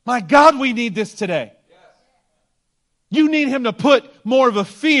 My God, we need this today. You need him to put more of a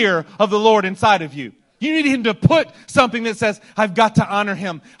fear of the Lord inside of you. You need him to put something that says, I've got to honor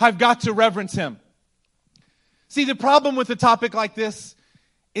him. I've got to reverence him. See, the problem with a topic like this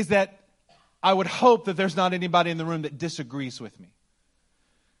is that I would hope that there's not anybody in the room that disagrees with me.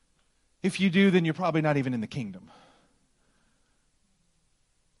 If you do, then you're probably not even in the kingdom.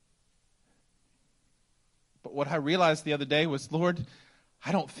 But what I realized the other day was, Lord,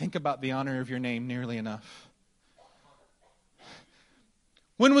 I don't think about the honor of your name nearly enough.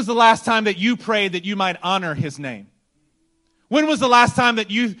 When was the last time that you prayed that you might honor his name? When was the last time that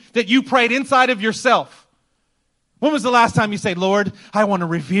you prayed inside of yourself? When was the last time you said, Lord, I want to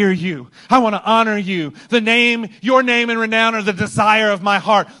revere you. I want to honor you. Your name and renown are the desire of my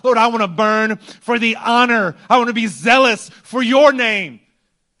heart. Lord, I want to burn for the honor. I want to be zealous for your name.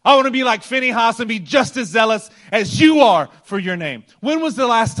 I want to be like Phinehas and be just as zealous as you are for your name. When was the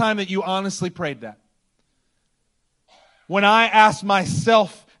last time that you honestly prayed that? When I asked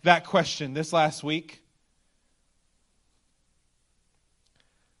myself that question this last week,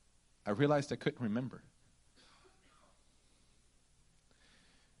 I realized I couldn't remember.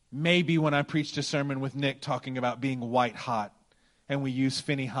 Maybe when I preached a sermon with Nick talking about being white hot, and we use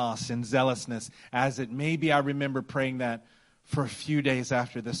Phinehas and zealousness as it, maybe I remember praying that for a few days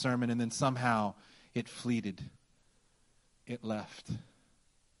after the sermon, and then somehow it fleeted. It left.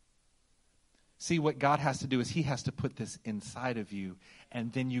 See, what God has to do is He has to put this inside of you,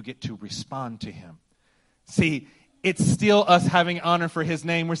 and then you get to respond to Him. See, it's still us having honor for His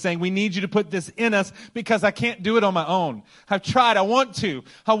name. We're saying, we need you to put this in us because I can't do it on my own. I've tried. I want to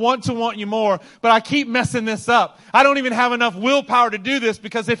want you more, but I keep messing this up. I don't even have enough willpower to do this,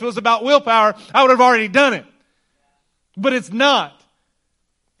 because if it was about willpower, I would have already done it. But it's not.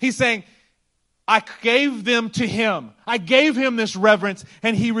 He's saying, I gave them to Him. I gave Him this reverence,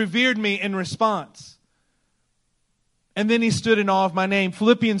 and He revered me in response. And then He stood in awe of my name.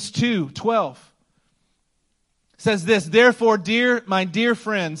 Philippians 2:12. Says this, therefore, my dear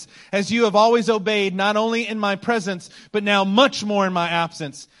friends, as you have always obeyed, not only in my presence, but now much more in my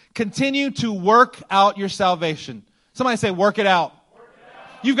absence, continue to work out your salvation. Somebody say, work it out.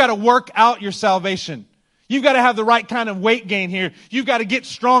 You've got to work out your salvation. You've got to have the right kind of weight gain here. You've got to get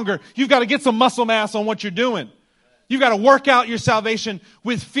stronger. You've got to get some muscle mass on what you're doing. You've got to work out your salvation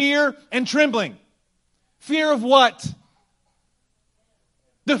with fear and trembling. Fear of what?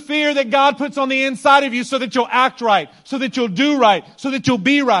 The fear that God puts on the inside of you so that you'll act right, so that you'll do right, so that you'll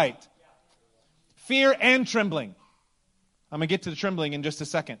be right. Fear and trembling. I'm going to get to the trembling in just a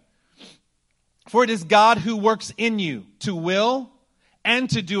second. For it is God who works in you to will and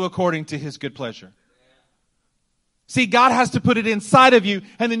to do according to His good pleasure. See, God has to put it inside of you,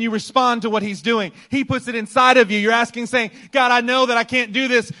 and then you respond to what He's doing. He puts it inside of you. You're asking, saying, God, I know that I can't do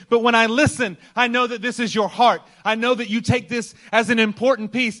this, but when I listen, I know that this is your heart. I know that you take this as an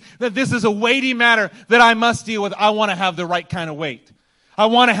important piece, that this is a weighty matter that I must deal with. I want to have the right kind of weight. I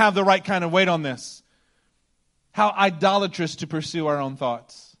want to have the right kind of weight on this. How idolatrous to pursue our own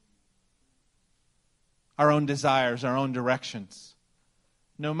thoughts, our own desires, our own directions.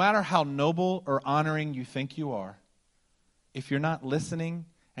 No matter how noble or honoring you think you are, if you're not listening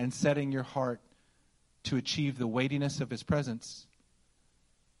and setting your heart to achieve the weightiness of His presence,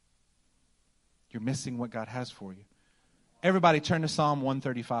 you're missing what God has for you. Everybody turn to Psalm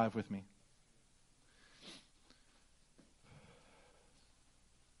 135 with me.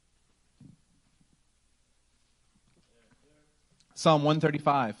 Psalm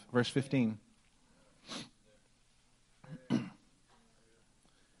 135, verse 15.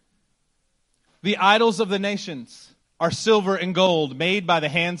 The idols of the nations are silver and gold made by the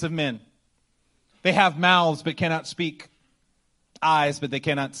hands of men. They have mouths but cannot speak, eyes but they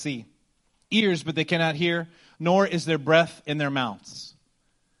cannot see, ears but they cannot hear, nor is there breath in their mouths.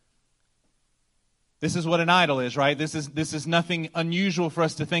 This is what an idol is, right? This is nothing unusual for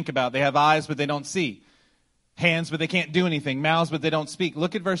us to think about. They have eyes but they don't see, hands but they can't do anything, mouths but they don't speak.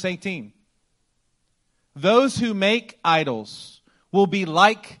 Look at verse 18. Those who make idols will be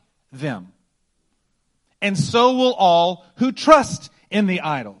like them, and so will all who trust in the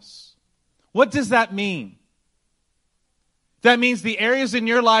idols. What does that mean? That means the areas in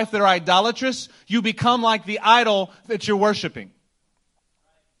your life that are idolatrous, you become like the idol that you're worshiping.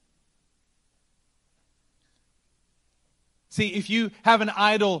 See, if you have an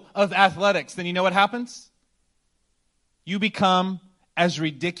idol of athletics, then you know what happens? You become as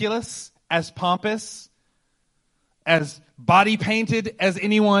ridiculous, as pompous, as body painted as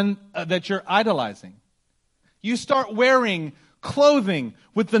anyone that you're idolizing. You start wearing clothing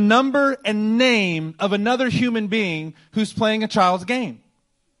with the number and name of another human being who's playing a child's game.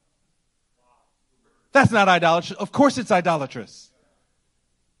 That's not idolatrous. Of course it's idolatrous.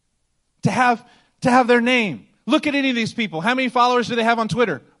 To have their name. Look at any of these people. How many followers do they have on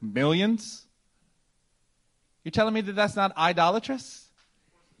Twitter? Millions. You're telling me that that's not idolatrous?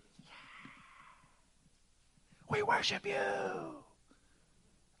 We worship you.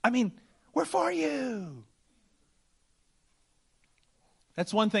 I mean, we're for you.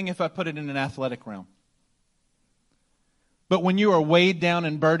 That's one thing if I put it in an athletic realm. But when you are weighed down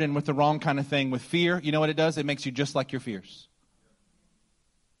and burdened with the wrong kind of thing, with fear, you know what it does? It makes you just like your fears.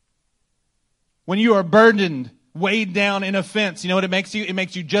 When you are burdened weighed down in offense, you know what it makes you? It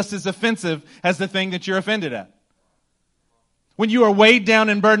makes you just as offensive as the thing that you're offended at. When you are weighed down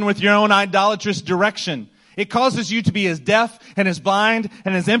and burdened with your own idolatrous direction, it causes you to be as deaf and as blind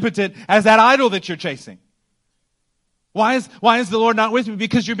and as impotent as that idol that you're chasing. Why is the Lord not with me?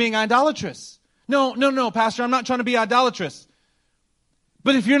 Because you're being idolatrous. No, Pastor, I'm not trying to be idolatrous.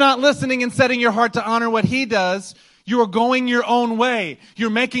 But if you're not listening and setting your heart to honor what He does, you're going your own way. You're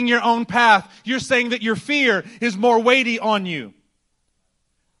making your own path. You're saying that your fear is more weighty on you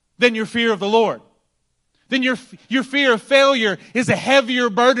than your fear of the Lord. Then your fear of failure is a heavier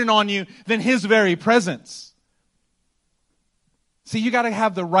burden on you than His very presence. See, you got to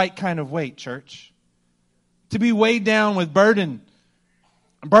have the right kind of weight, church. To be weighed down with burden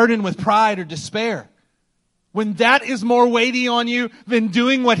with pride or despair. When that is more weighty on you than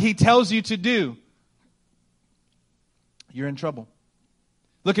doing what He tells you to do, you're in trouble.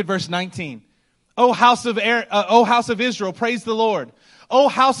 Look at verse 19. O house of Israel, praise the Lord. O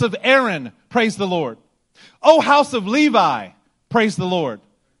house of Aaron, praise the Lord. O house of Levi, praise the Lord.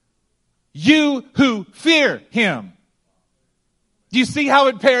 You who fear Him. Do you see how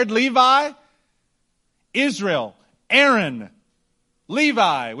it paired Levi? Israel, Aaron,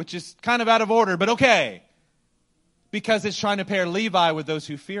 Levi, which is kind of out of order, but okay. Because it's trying to pair Levi with those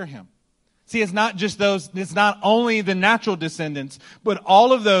who fear Him. See, it's not only the natural descendants, but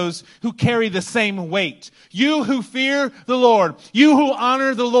all of those who carry the same weight. You who fear the Lord, you who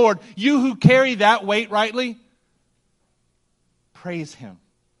honor the Lord, you who carry that weight rightly, praise Him.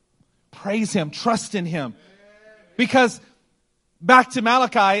 Praise Him, trust in Him. Because back to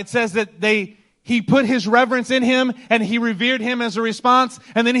Malachi, it says that He put His reverence in Him and He revered Him as a response,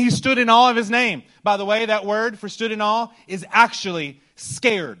 and then He stood in awe of His name. By the way, that word for stood in awe is actually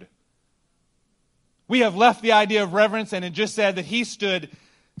scared. We have left the idea of reverence and it just said that He stood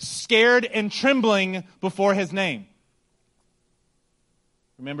scared and trembling before His name.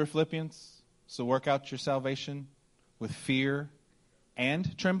 Remember Philippians? So work out your salvation with fear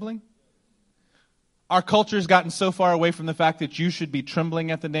and trembling. Our culture has gotten so far away from the fact that you should be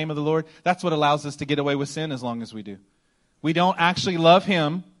trembling at the name of the Lord. That's what allows us to get away with sin as long as we do. We don't actually love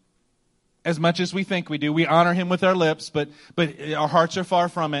Him as much as we think we do. We honor Him with our lips, but our hearts are far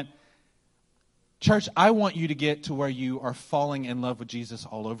from it. Church, I want you to get to where you are falling in love with Jesus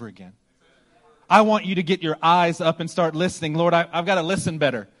all over again. I want you to get your eyes up and start listening. Lord, I've got to listen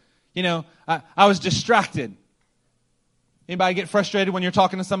better. You know, I was distracted. Anybody get frustrated when you're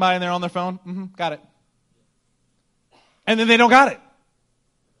talking to somebody and they're on their phone? Got it. And then they don't got it.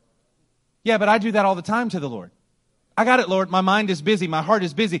 Yeah, but I do that all the time to the Lord. I got it, Lord. My mind is busy. My heart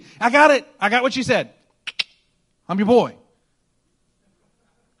is busy. I got it. I got what you said. I'm your boy.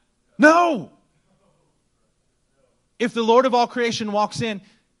 No. If the Lord of all creation walks in,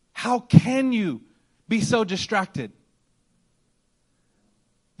 how can you be so distracted?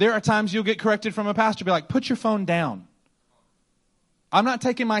 There are times you'll get corrected from a pastor, be like, put your phone down. I'm not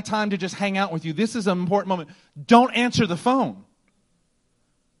taking my time to just hang out with you. This is an important moment. Don't answer the phone.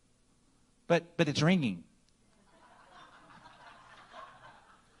 But it's ringing.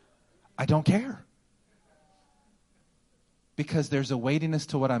 I don't care. Because there's a weightiness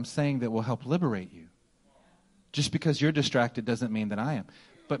to what I'm saying that will help liberate you. Just because you're distracted doesn't mean that I am.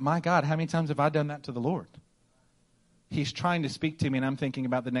 But my God, how many times have I done that to the Lord? He's trying to speak to me and I'm thinking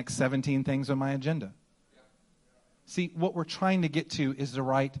about the next 17 things on my agenda. See, what we're trying to get to is the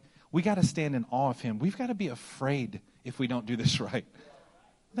right. We got to stand in awe of Him. We've got to be afraid if we don't do this right.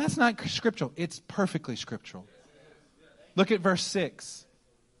 That's not scriptural. It's perfectly scriptural. Look at verse 6.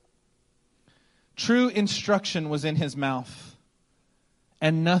 True instruction was in His mouth,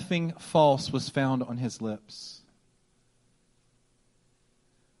 and nothing false was found on His lips.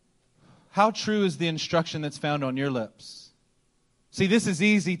 How true is the instruction that's found on your lips? See, this is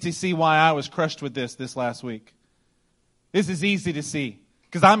easy to see why I was crushed with this last week. This is easy to see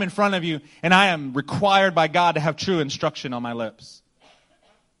because I'm in front of you and I am required by God to have true instruction on my lips.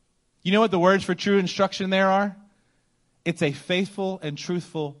 You know what the words for true instruction there are? It's a faithful and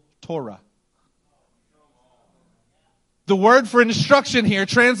truthful Torah. The word for instruction here,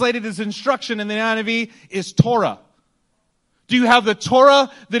 translated as instruction in the NIV, is Torah. Do you have the Torah?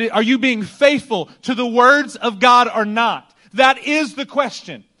 Are you being faithful to the words of God or not? That is the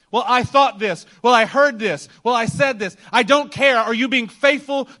question. Well, I thought this. Well, I heard this. Well, I said this. I don't care. Are you being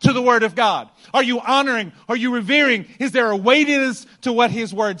faithful to the Word of God? Are you honoring? Are you revering? Is there a weightiness to what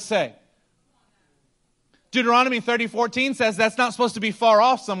His words say? Deuteronomy 30:14 says that's not supposed to be far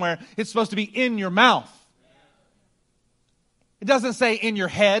off somewhere. It's supposed to be in your mouth. It doesn't say in your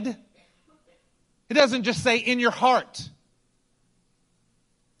head. It doesn't just say in your heart.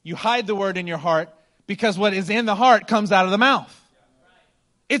 You hide the word in your heart Because what is in the heart comes out of the mouth.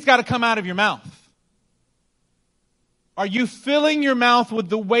 It's got to come out of your mouth. Are you filling your mouth with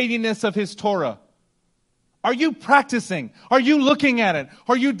the weightiness of His Torah? Are you practicing? Are you looking at it?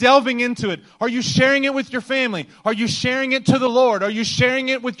 Are you delving into it? Are you sharing it with your family? Are you sharing it to the Lord? Are you sharing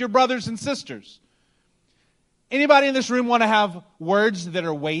it with your brothers and sisters? Anybody in this room want to have words that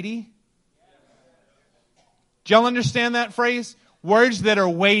are weighty? Do y'all understand that phrase? Words that are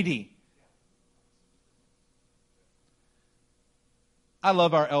weighty. I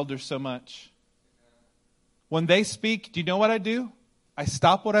love our elders so much. When they speak, do you know what I do? I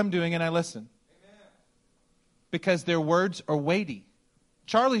stop what I'm doing and I listen. Because their words are weighty.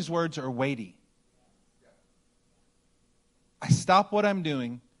 Charlie's words are weighty. I stop what I'm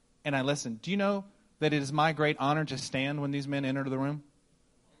doing and I listen. Do you know that it is my great honor to stand when these men enter the room?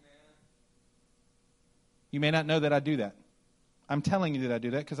 You may not know that I do that. I'm telling you that I do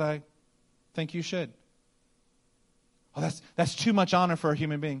that because I think you should. Oh, that's too much honor for a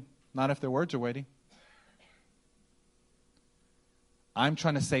human being. Not if their words are weighty. I'm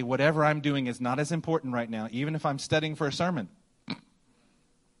trying to say whatever I'm doing is not as important right now, even if I'm studying for a sermon.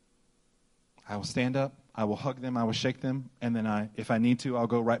 I will stand up, I will hug them, I will shake them, and then if I need to, I'll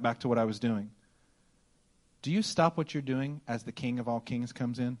go right back to what I was doing. Do you stop what you're doing as the King of all kings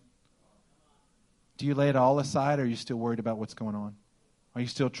comes in? Do you lay it all aside, or are you still worried about what's going on? Are you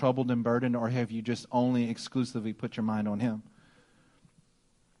still troubled and burdened, or have you just only exclusively put your mind on Him?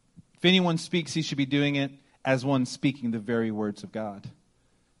 If anyone speaks, he should be doing it as one speaking the very words of God.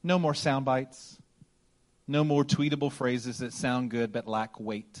 No more sound bites. No more tweetable phrases that sound good but lack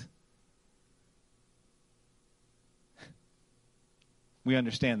weight. We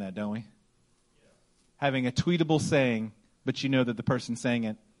understand that, don't we? Having a tweetable saying, but you know that the person saying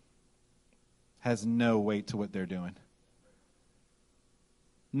it has no weight to what they're doing.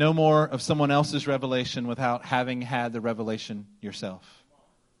 No more of someone else's revelation without having had the revelation yourself.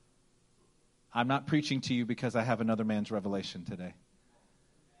 I'm not preaching to you because I have another man's revelation today.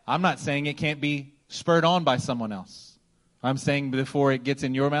 I'm not saying it can't be spurred on by someone else. I'm saying before it gets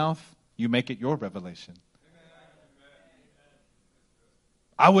in your mouth, you make it your revelation.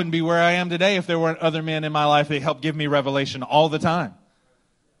 I wouldn't be where I am today if there weren't other men in my life that helped give me revelation all the time.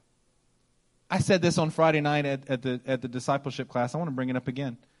 I said this on Friday night at the discipleship class. I want to bring it up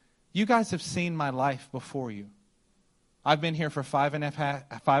again. You guys have seen my life before you. I've been here for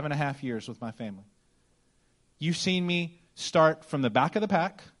 5.5 years with my family. You've seen me start from the back of the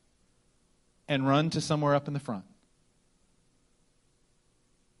pack and run to somewhere up in the front.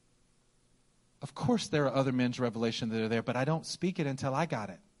 Of course there are other men's revelation that are there, but I don't speak it until I got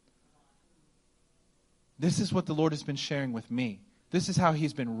it. This is what the Lord has been sharing with me. This is how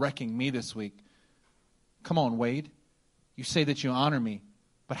He's been wrecking me this week. Come on, Wade. You say that you honor me.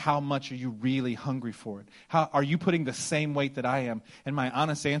 But how much are you really hungry for it? How are you putting the same weight that I am? And my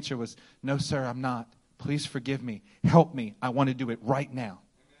honest answer was, no, sir, I'm not. Please forgive me. Help me. I want to do it right now.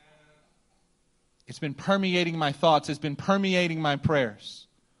 It's been permeating my thoughts. It's been permeating my prayers.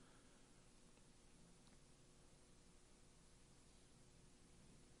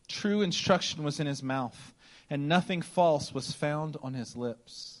 True instruction was in His mouth, and nothing false was found on His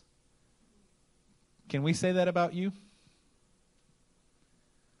lips. Can we say that about you?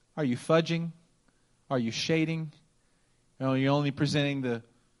 Are you fudging? Are you shading? Are you only presenting the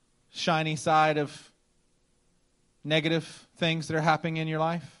shiny side of negative things that are happening in your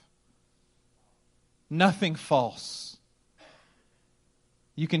life? Nothing false.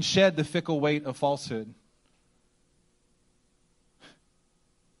 You can shed the fickle weight of falsehood.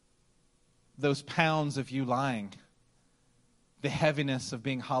 Those pounds of you lying. The heaviness of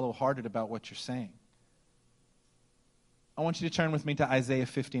being hollow-hearted about what you're saying. I want you to turn with me to Isaiah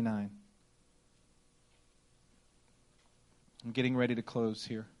 59. I'm getting ready to close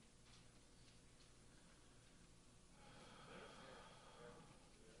here.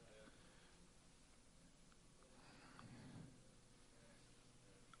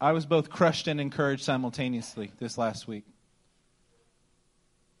 I was both crushed and encouraged simultaneously this last week.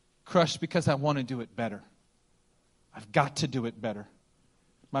 Crushed because I want to do it better. I've got to do it better.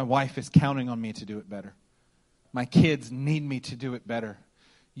 My wife is counting on me to do it better. My kids need me to do it better.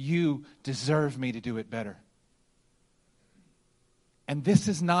 You deserve me to do it better. And this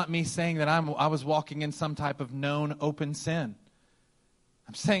is not me saying that I was walking in some type of known open sin.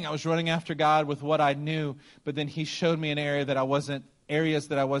 I'm saying I was running after God with what I knew, but then He showed me areas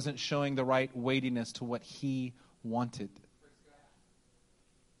that I wasn't showing the right weightiness to what He wanted.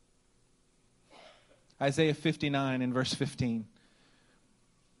 Isaiah 59 and verse 15.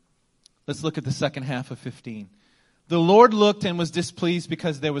 Let's look at the second half of 15. The Lord looked and was displeased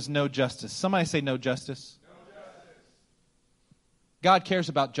because there was no justice. Somebody say no justice. No justice. God cares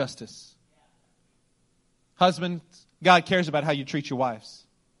about justice. Husbands, God cares about how you treat your wives.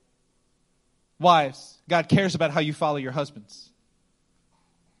 Wives, God cares about how you follow your husbands.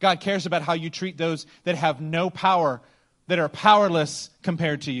 God cares about how you treat those that have no power, that are powerless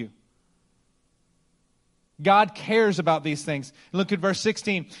compared to you. God cares about these things. Look at verse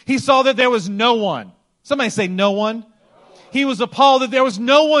 16. He saw that there was no one. Somebody say no one. He was appalled that there was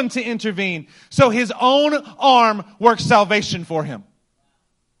no one to intervene. So his own arm worked salvation for him.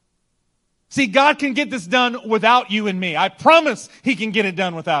 See, God can get this done without you and me. I promise He can get it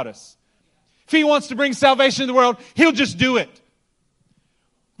done without us. If He wants to bring salvation to the world, He'll just do it.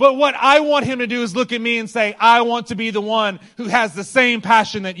 But what I want Him to do is look at me and say, I want to be the one who has the same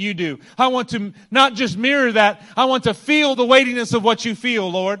passion that you do. I want to not just mirror that, I want to feel the weightiness of what you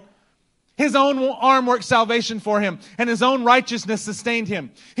feel, Lord. His own arm worked salvation for him, and His own righteousness sustained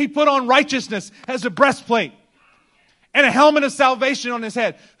him. He put on righteousness as a breastplate and a helmet of salvation on his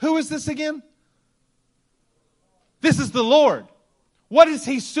head. Who is this again? This is the Lord. What is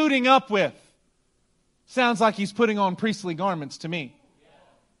He suiting up with? Sounds like He's putting on priestly garments to me.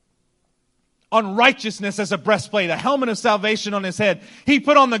 On righteousness as a breastplate, a helmet of salvation on his head. He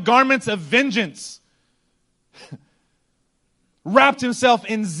put on the garments of vengeance. Wrapped Himself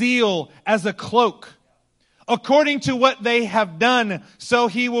in zeal as a cloak. According to what they have done, so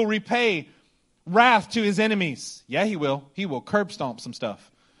He will repay wrath to His enemies. Yeah, He will. He will curb stomp some stuff.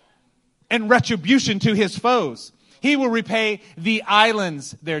 And retribution to His foes. He will repay the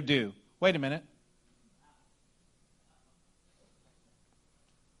islands their due. Wait a minute.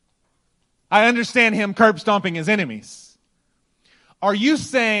 I understand Him curb stomping His enemies. Are you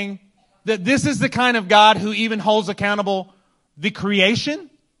saying that this is the kind of God who even holds accountable the creation?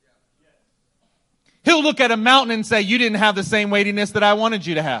 He'll look at a mountain and say, you didn't have the same weightiness that I wanted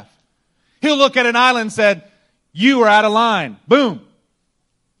you to have. He'll look at an island and said, you were out of line. Boom.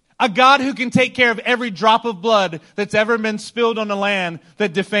 A God who can take care of every drop of blood that's ever been spilled on the land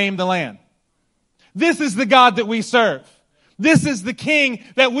that defamed the land. This is the God that we serve. This is the King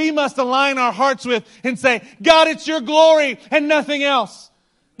that we must align our hearts with and say, God, it's your glory and nothing else.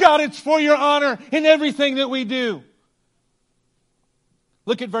 God, it's for your honor in everything that we do.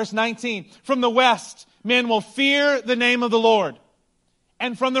 Look at verse 19. From the west, men will fear the name of the Lord.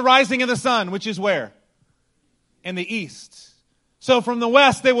 And from the rising of the sun, which is where? In the east. So from the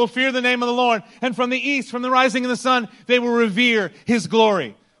west, they will fear the name of the Lord. And from the east, from the rising of the sun, they will revere His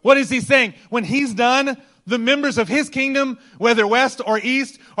glory. What is He saying? When He's done, the members of His kingdom, whether west or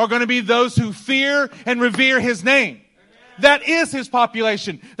east, are going to be those who fear and revere His name. Amen. That is His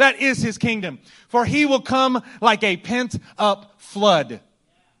population. That is His kingdom. For He will come like a pent-up flood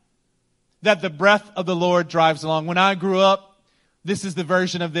that the breath of the Lord drives along. When I grew up, this is the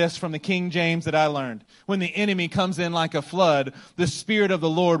version of this from the King James that I learned. When the enemy comes in like a flood, the Spirit of the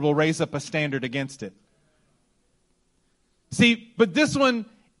Lord will raise up a standard against it. See, but this one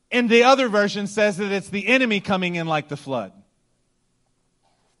in the other version says that it's the enemy coming in like the flood.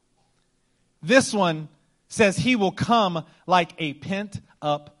 This one says He will come like a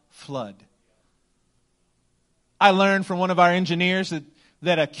pent-up flood. I learned from one of our engineers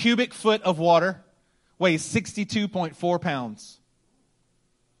that a cubic foot of water weighs 62.4 pounds.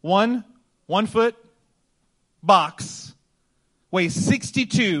 One foot box weighs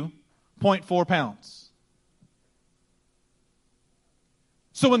 62.4 pounds.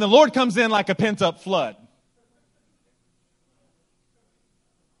 So when the Lord comes in like a pent-up flood,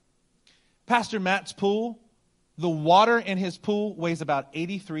 Pastor Matt's pool, the water in his pool weighs about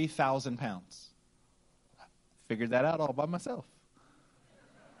 83,000 pounds. Figured that out all by myself.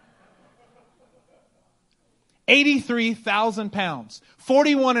 83,000 pounds,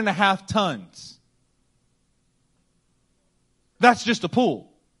 41 and a half tons. That's just a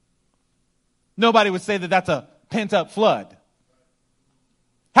pool. Nobody would say that that's a pent-up flood.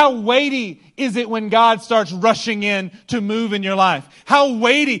 How weighty is it when God starts rushing in to move in your life? How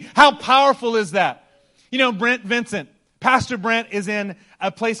weighty, how powerful is that? You know, Brent Vincent, Pastor Brent is in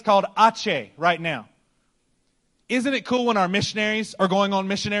a place called Aceh right now. Isn't it cool when our missionaries are going on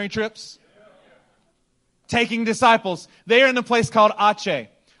missionary trips? Taking disciples. They are in a place called Aceh.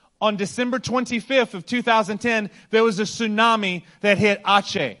 On December 25th of 2010, there was a tsunami that hit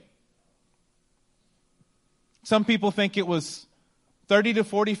Aceh. Some people think it was 30 to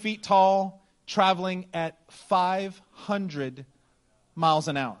 40 feet tall, traveling at 500 miles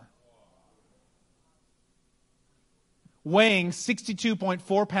an hour. Weighing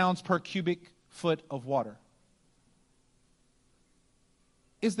 62.4 pounds per cubic foot of water.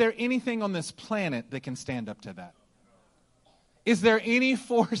 Is there anything on this planet that can stand up to that? Is there any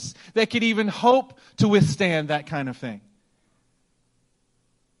force that could even hope to withstand that kind of thing?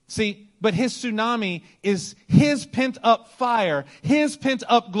 See, but his tsunami is his pent-up fire, his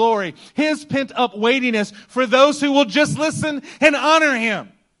pent-up glory, his pent-up weightiness for those who will just listen and honor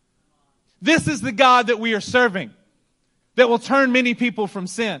him. This is the God that we are serving, that will turn many people from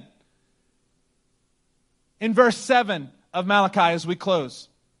sin. In verse 7 of Malachi as we close,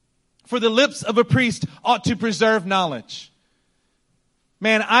 for the lips of a priest ought to preserve knowledge.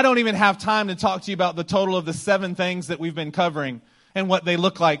 Man, I don't even have time to talk to you about the total of the 7 things that we've been covering and what they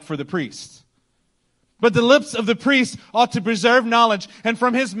look like for the priest. But the lips of the priest ought to preserve knowledge, and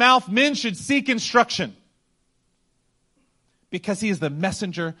from his mouth men should seek instruction, because he is the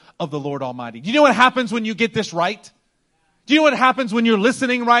messenger of the Lord Almighty. Do you know what happens when you get this right? Do you know what happens when you're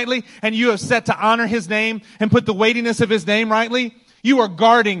listening rightly and you have set to honor his name and put the weightiness of his name rightly? You are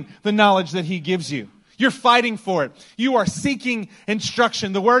guarding the knowledge that he gives you. You're fighting for it. You are seeking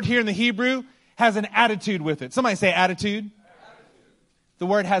instruction. The word here in the Hebrew has an attitude with it. Somebody say attitude. The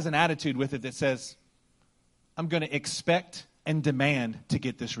word has an attitude with it that says, I'm going to expect and demand to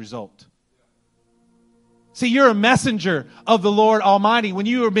get this result. See, you're a messenger of the Lord Almighty. When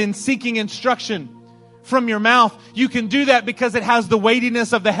you have been seeking instruction from your mouth, you can do that because it has the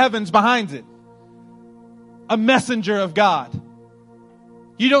weightiness of the heavens behind it. A messenger of God.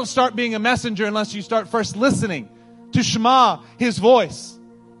 You don't start being a messenger unless you start first listening to Shema, his voice.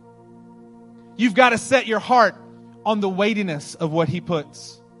 You've got to set your heart on the weightiness of what he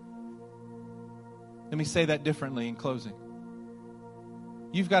puts. Let me say that differently in closing.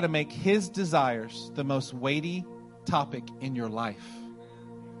 You've got to make his desires the most weighty topic in your life.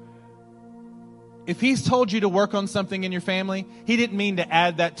 If he's told you to work on something in your family, he didn't mean to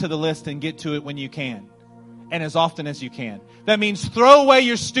add that to the list and get to it when you can and as often as you can. That means throw away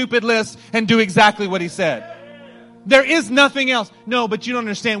your stupid list and do exactly what he said. There is nothing else. No, but you don't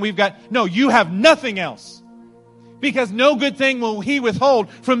understand. You have nothing else. Because no good thing will he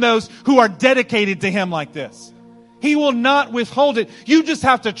withhold from those who are dedicated to him like this. He will not withhold it. You just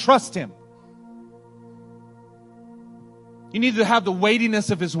have to trust him. You need to have the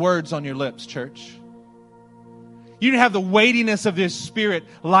weightiness of his words on your lips, church. You need to have the weightiness of his Spirit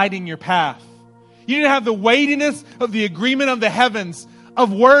lighting your path. You need to have the weightiness of the agreement of the heavens,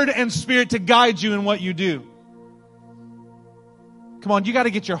 of word and spirit to guide you in what you do. Come on, you got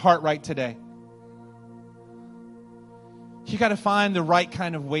to get your heart right today. You got to find the right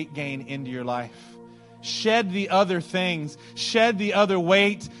kind of weight gain into your life. Shed the other things. Shed the other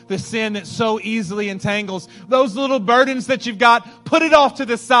weight, the sin that so easily entangles. Those little burdens that you've got, put it off to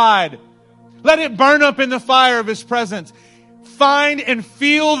the side. Let it burn up in the fire of his presence. Find and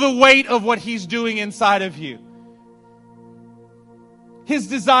feel the weight of what he's doing inside of you. His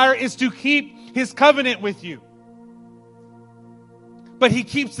desire is to keep his covenant with you. But he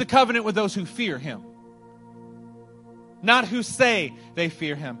keeps the covenant with those who fear him. Not who say they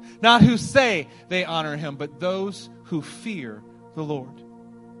fear him. Not who say they honor him. But those who fear the Lord.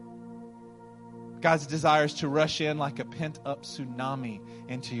 God's desire is to rush in like a pent-up tsunami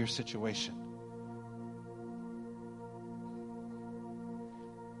into your situation.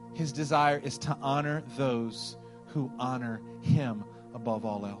 His desire is to honor those who honor him above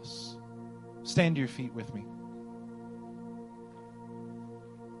all else. Stand to your feet with me.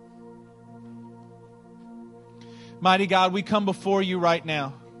 Mighty God, we come before you right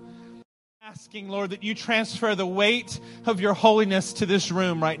now, asking, Lord, that you transfer the weight of your holiness to this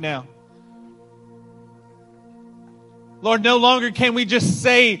room right now. Lord, no longer can we just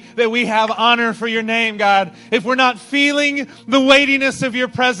say that we have honor for your name, God, if we're not feeling the weightiness of your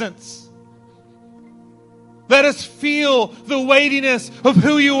presence. Let us feel the weightiness of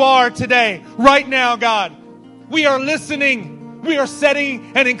who you are today, right now, God. We are listening. We are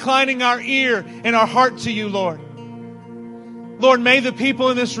setting and inclining our ear and our heart to you, Lord. Lord, may the people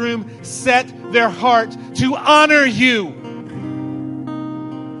in this room set their heart to honor you.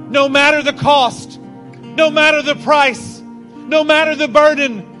 No matter the cost, no matter the price, no matter the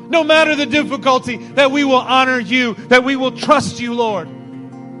burden, no matter the difficulty, that we will honor you, that we will trust you, Lord,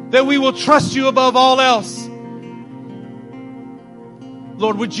 that we will trust you above all else.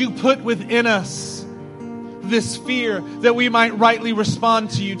 Lord, would you put within us this fear that we might rightly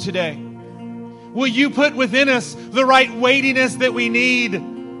respond to you today? Will you put within us the right weightiness that we need?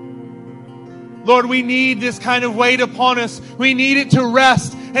 Lord, we need this kind of weight upon us. We need it to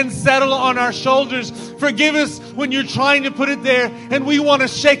rest and settle on our shoulders. Forgive us when you're trying to put it there and we want to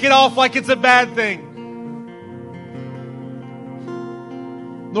shake it off like it's a bad thing.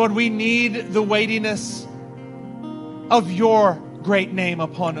 Lord, we need the weightiness of your great name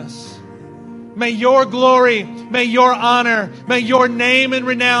upon us. May your glory, may your honor, may your name and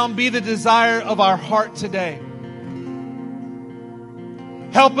renown be the desire of our heart today.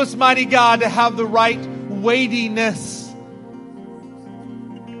 Help us, mighty God, to have the right weightiness.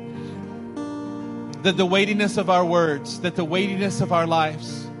 That the weightiness of our words, that the weightiness of our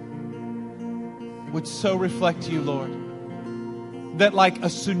lives would so reflect you, Lord. That like a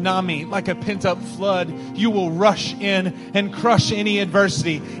tsunami, like a pent-up flood, you will rush in and crush any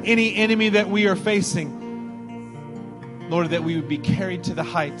adversity, any enemy that we are facing. Lord, that we would be carried to the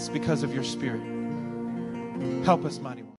heights because of your Spirit. Help us, mighty one.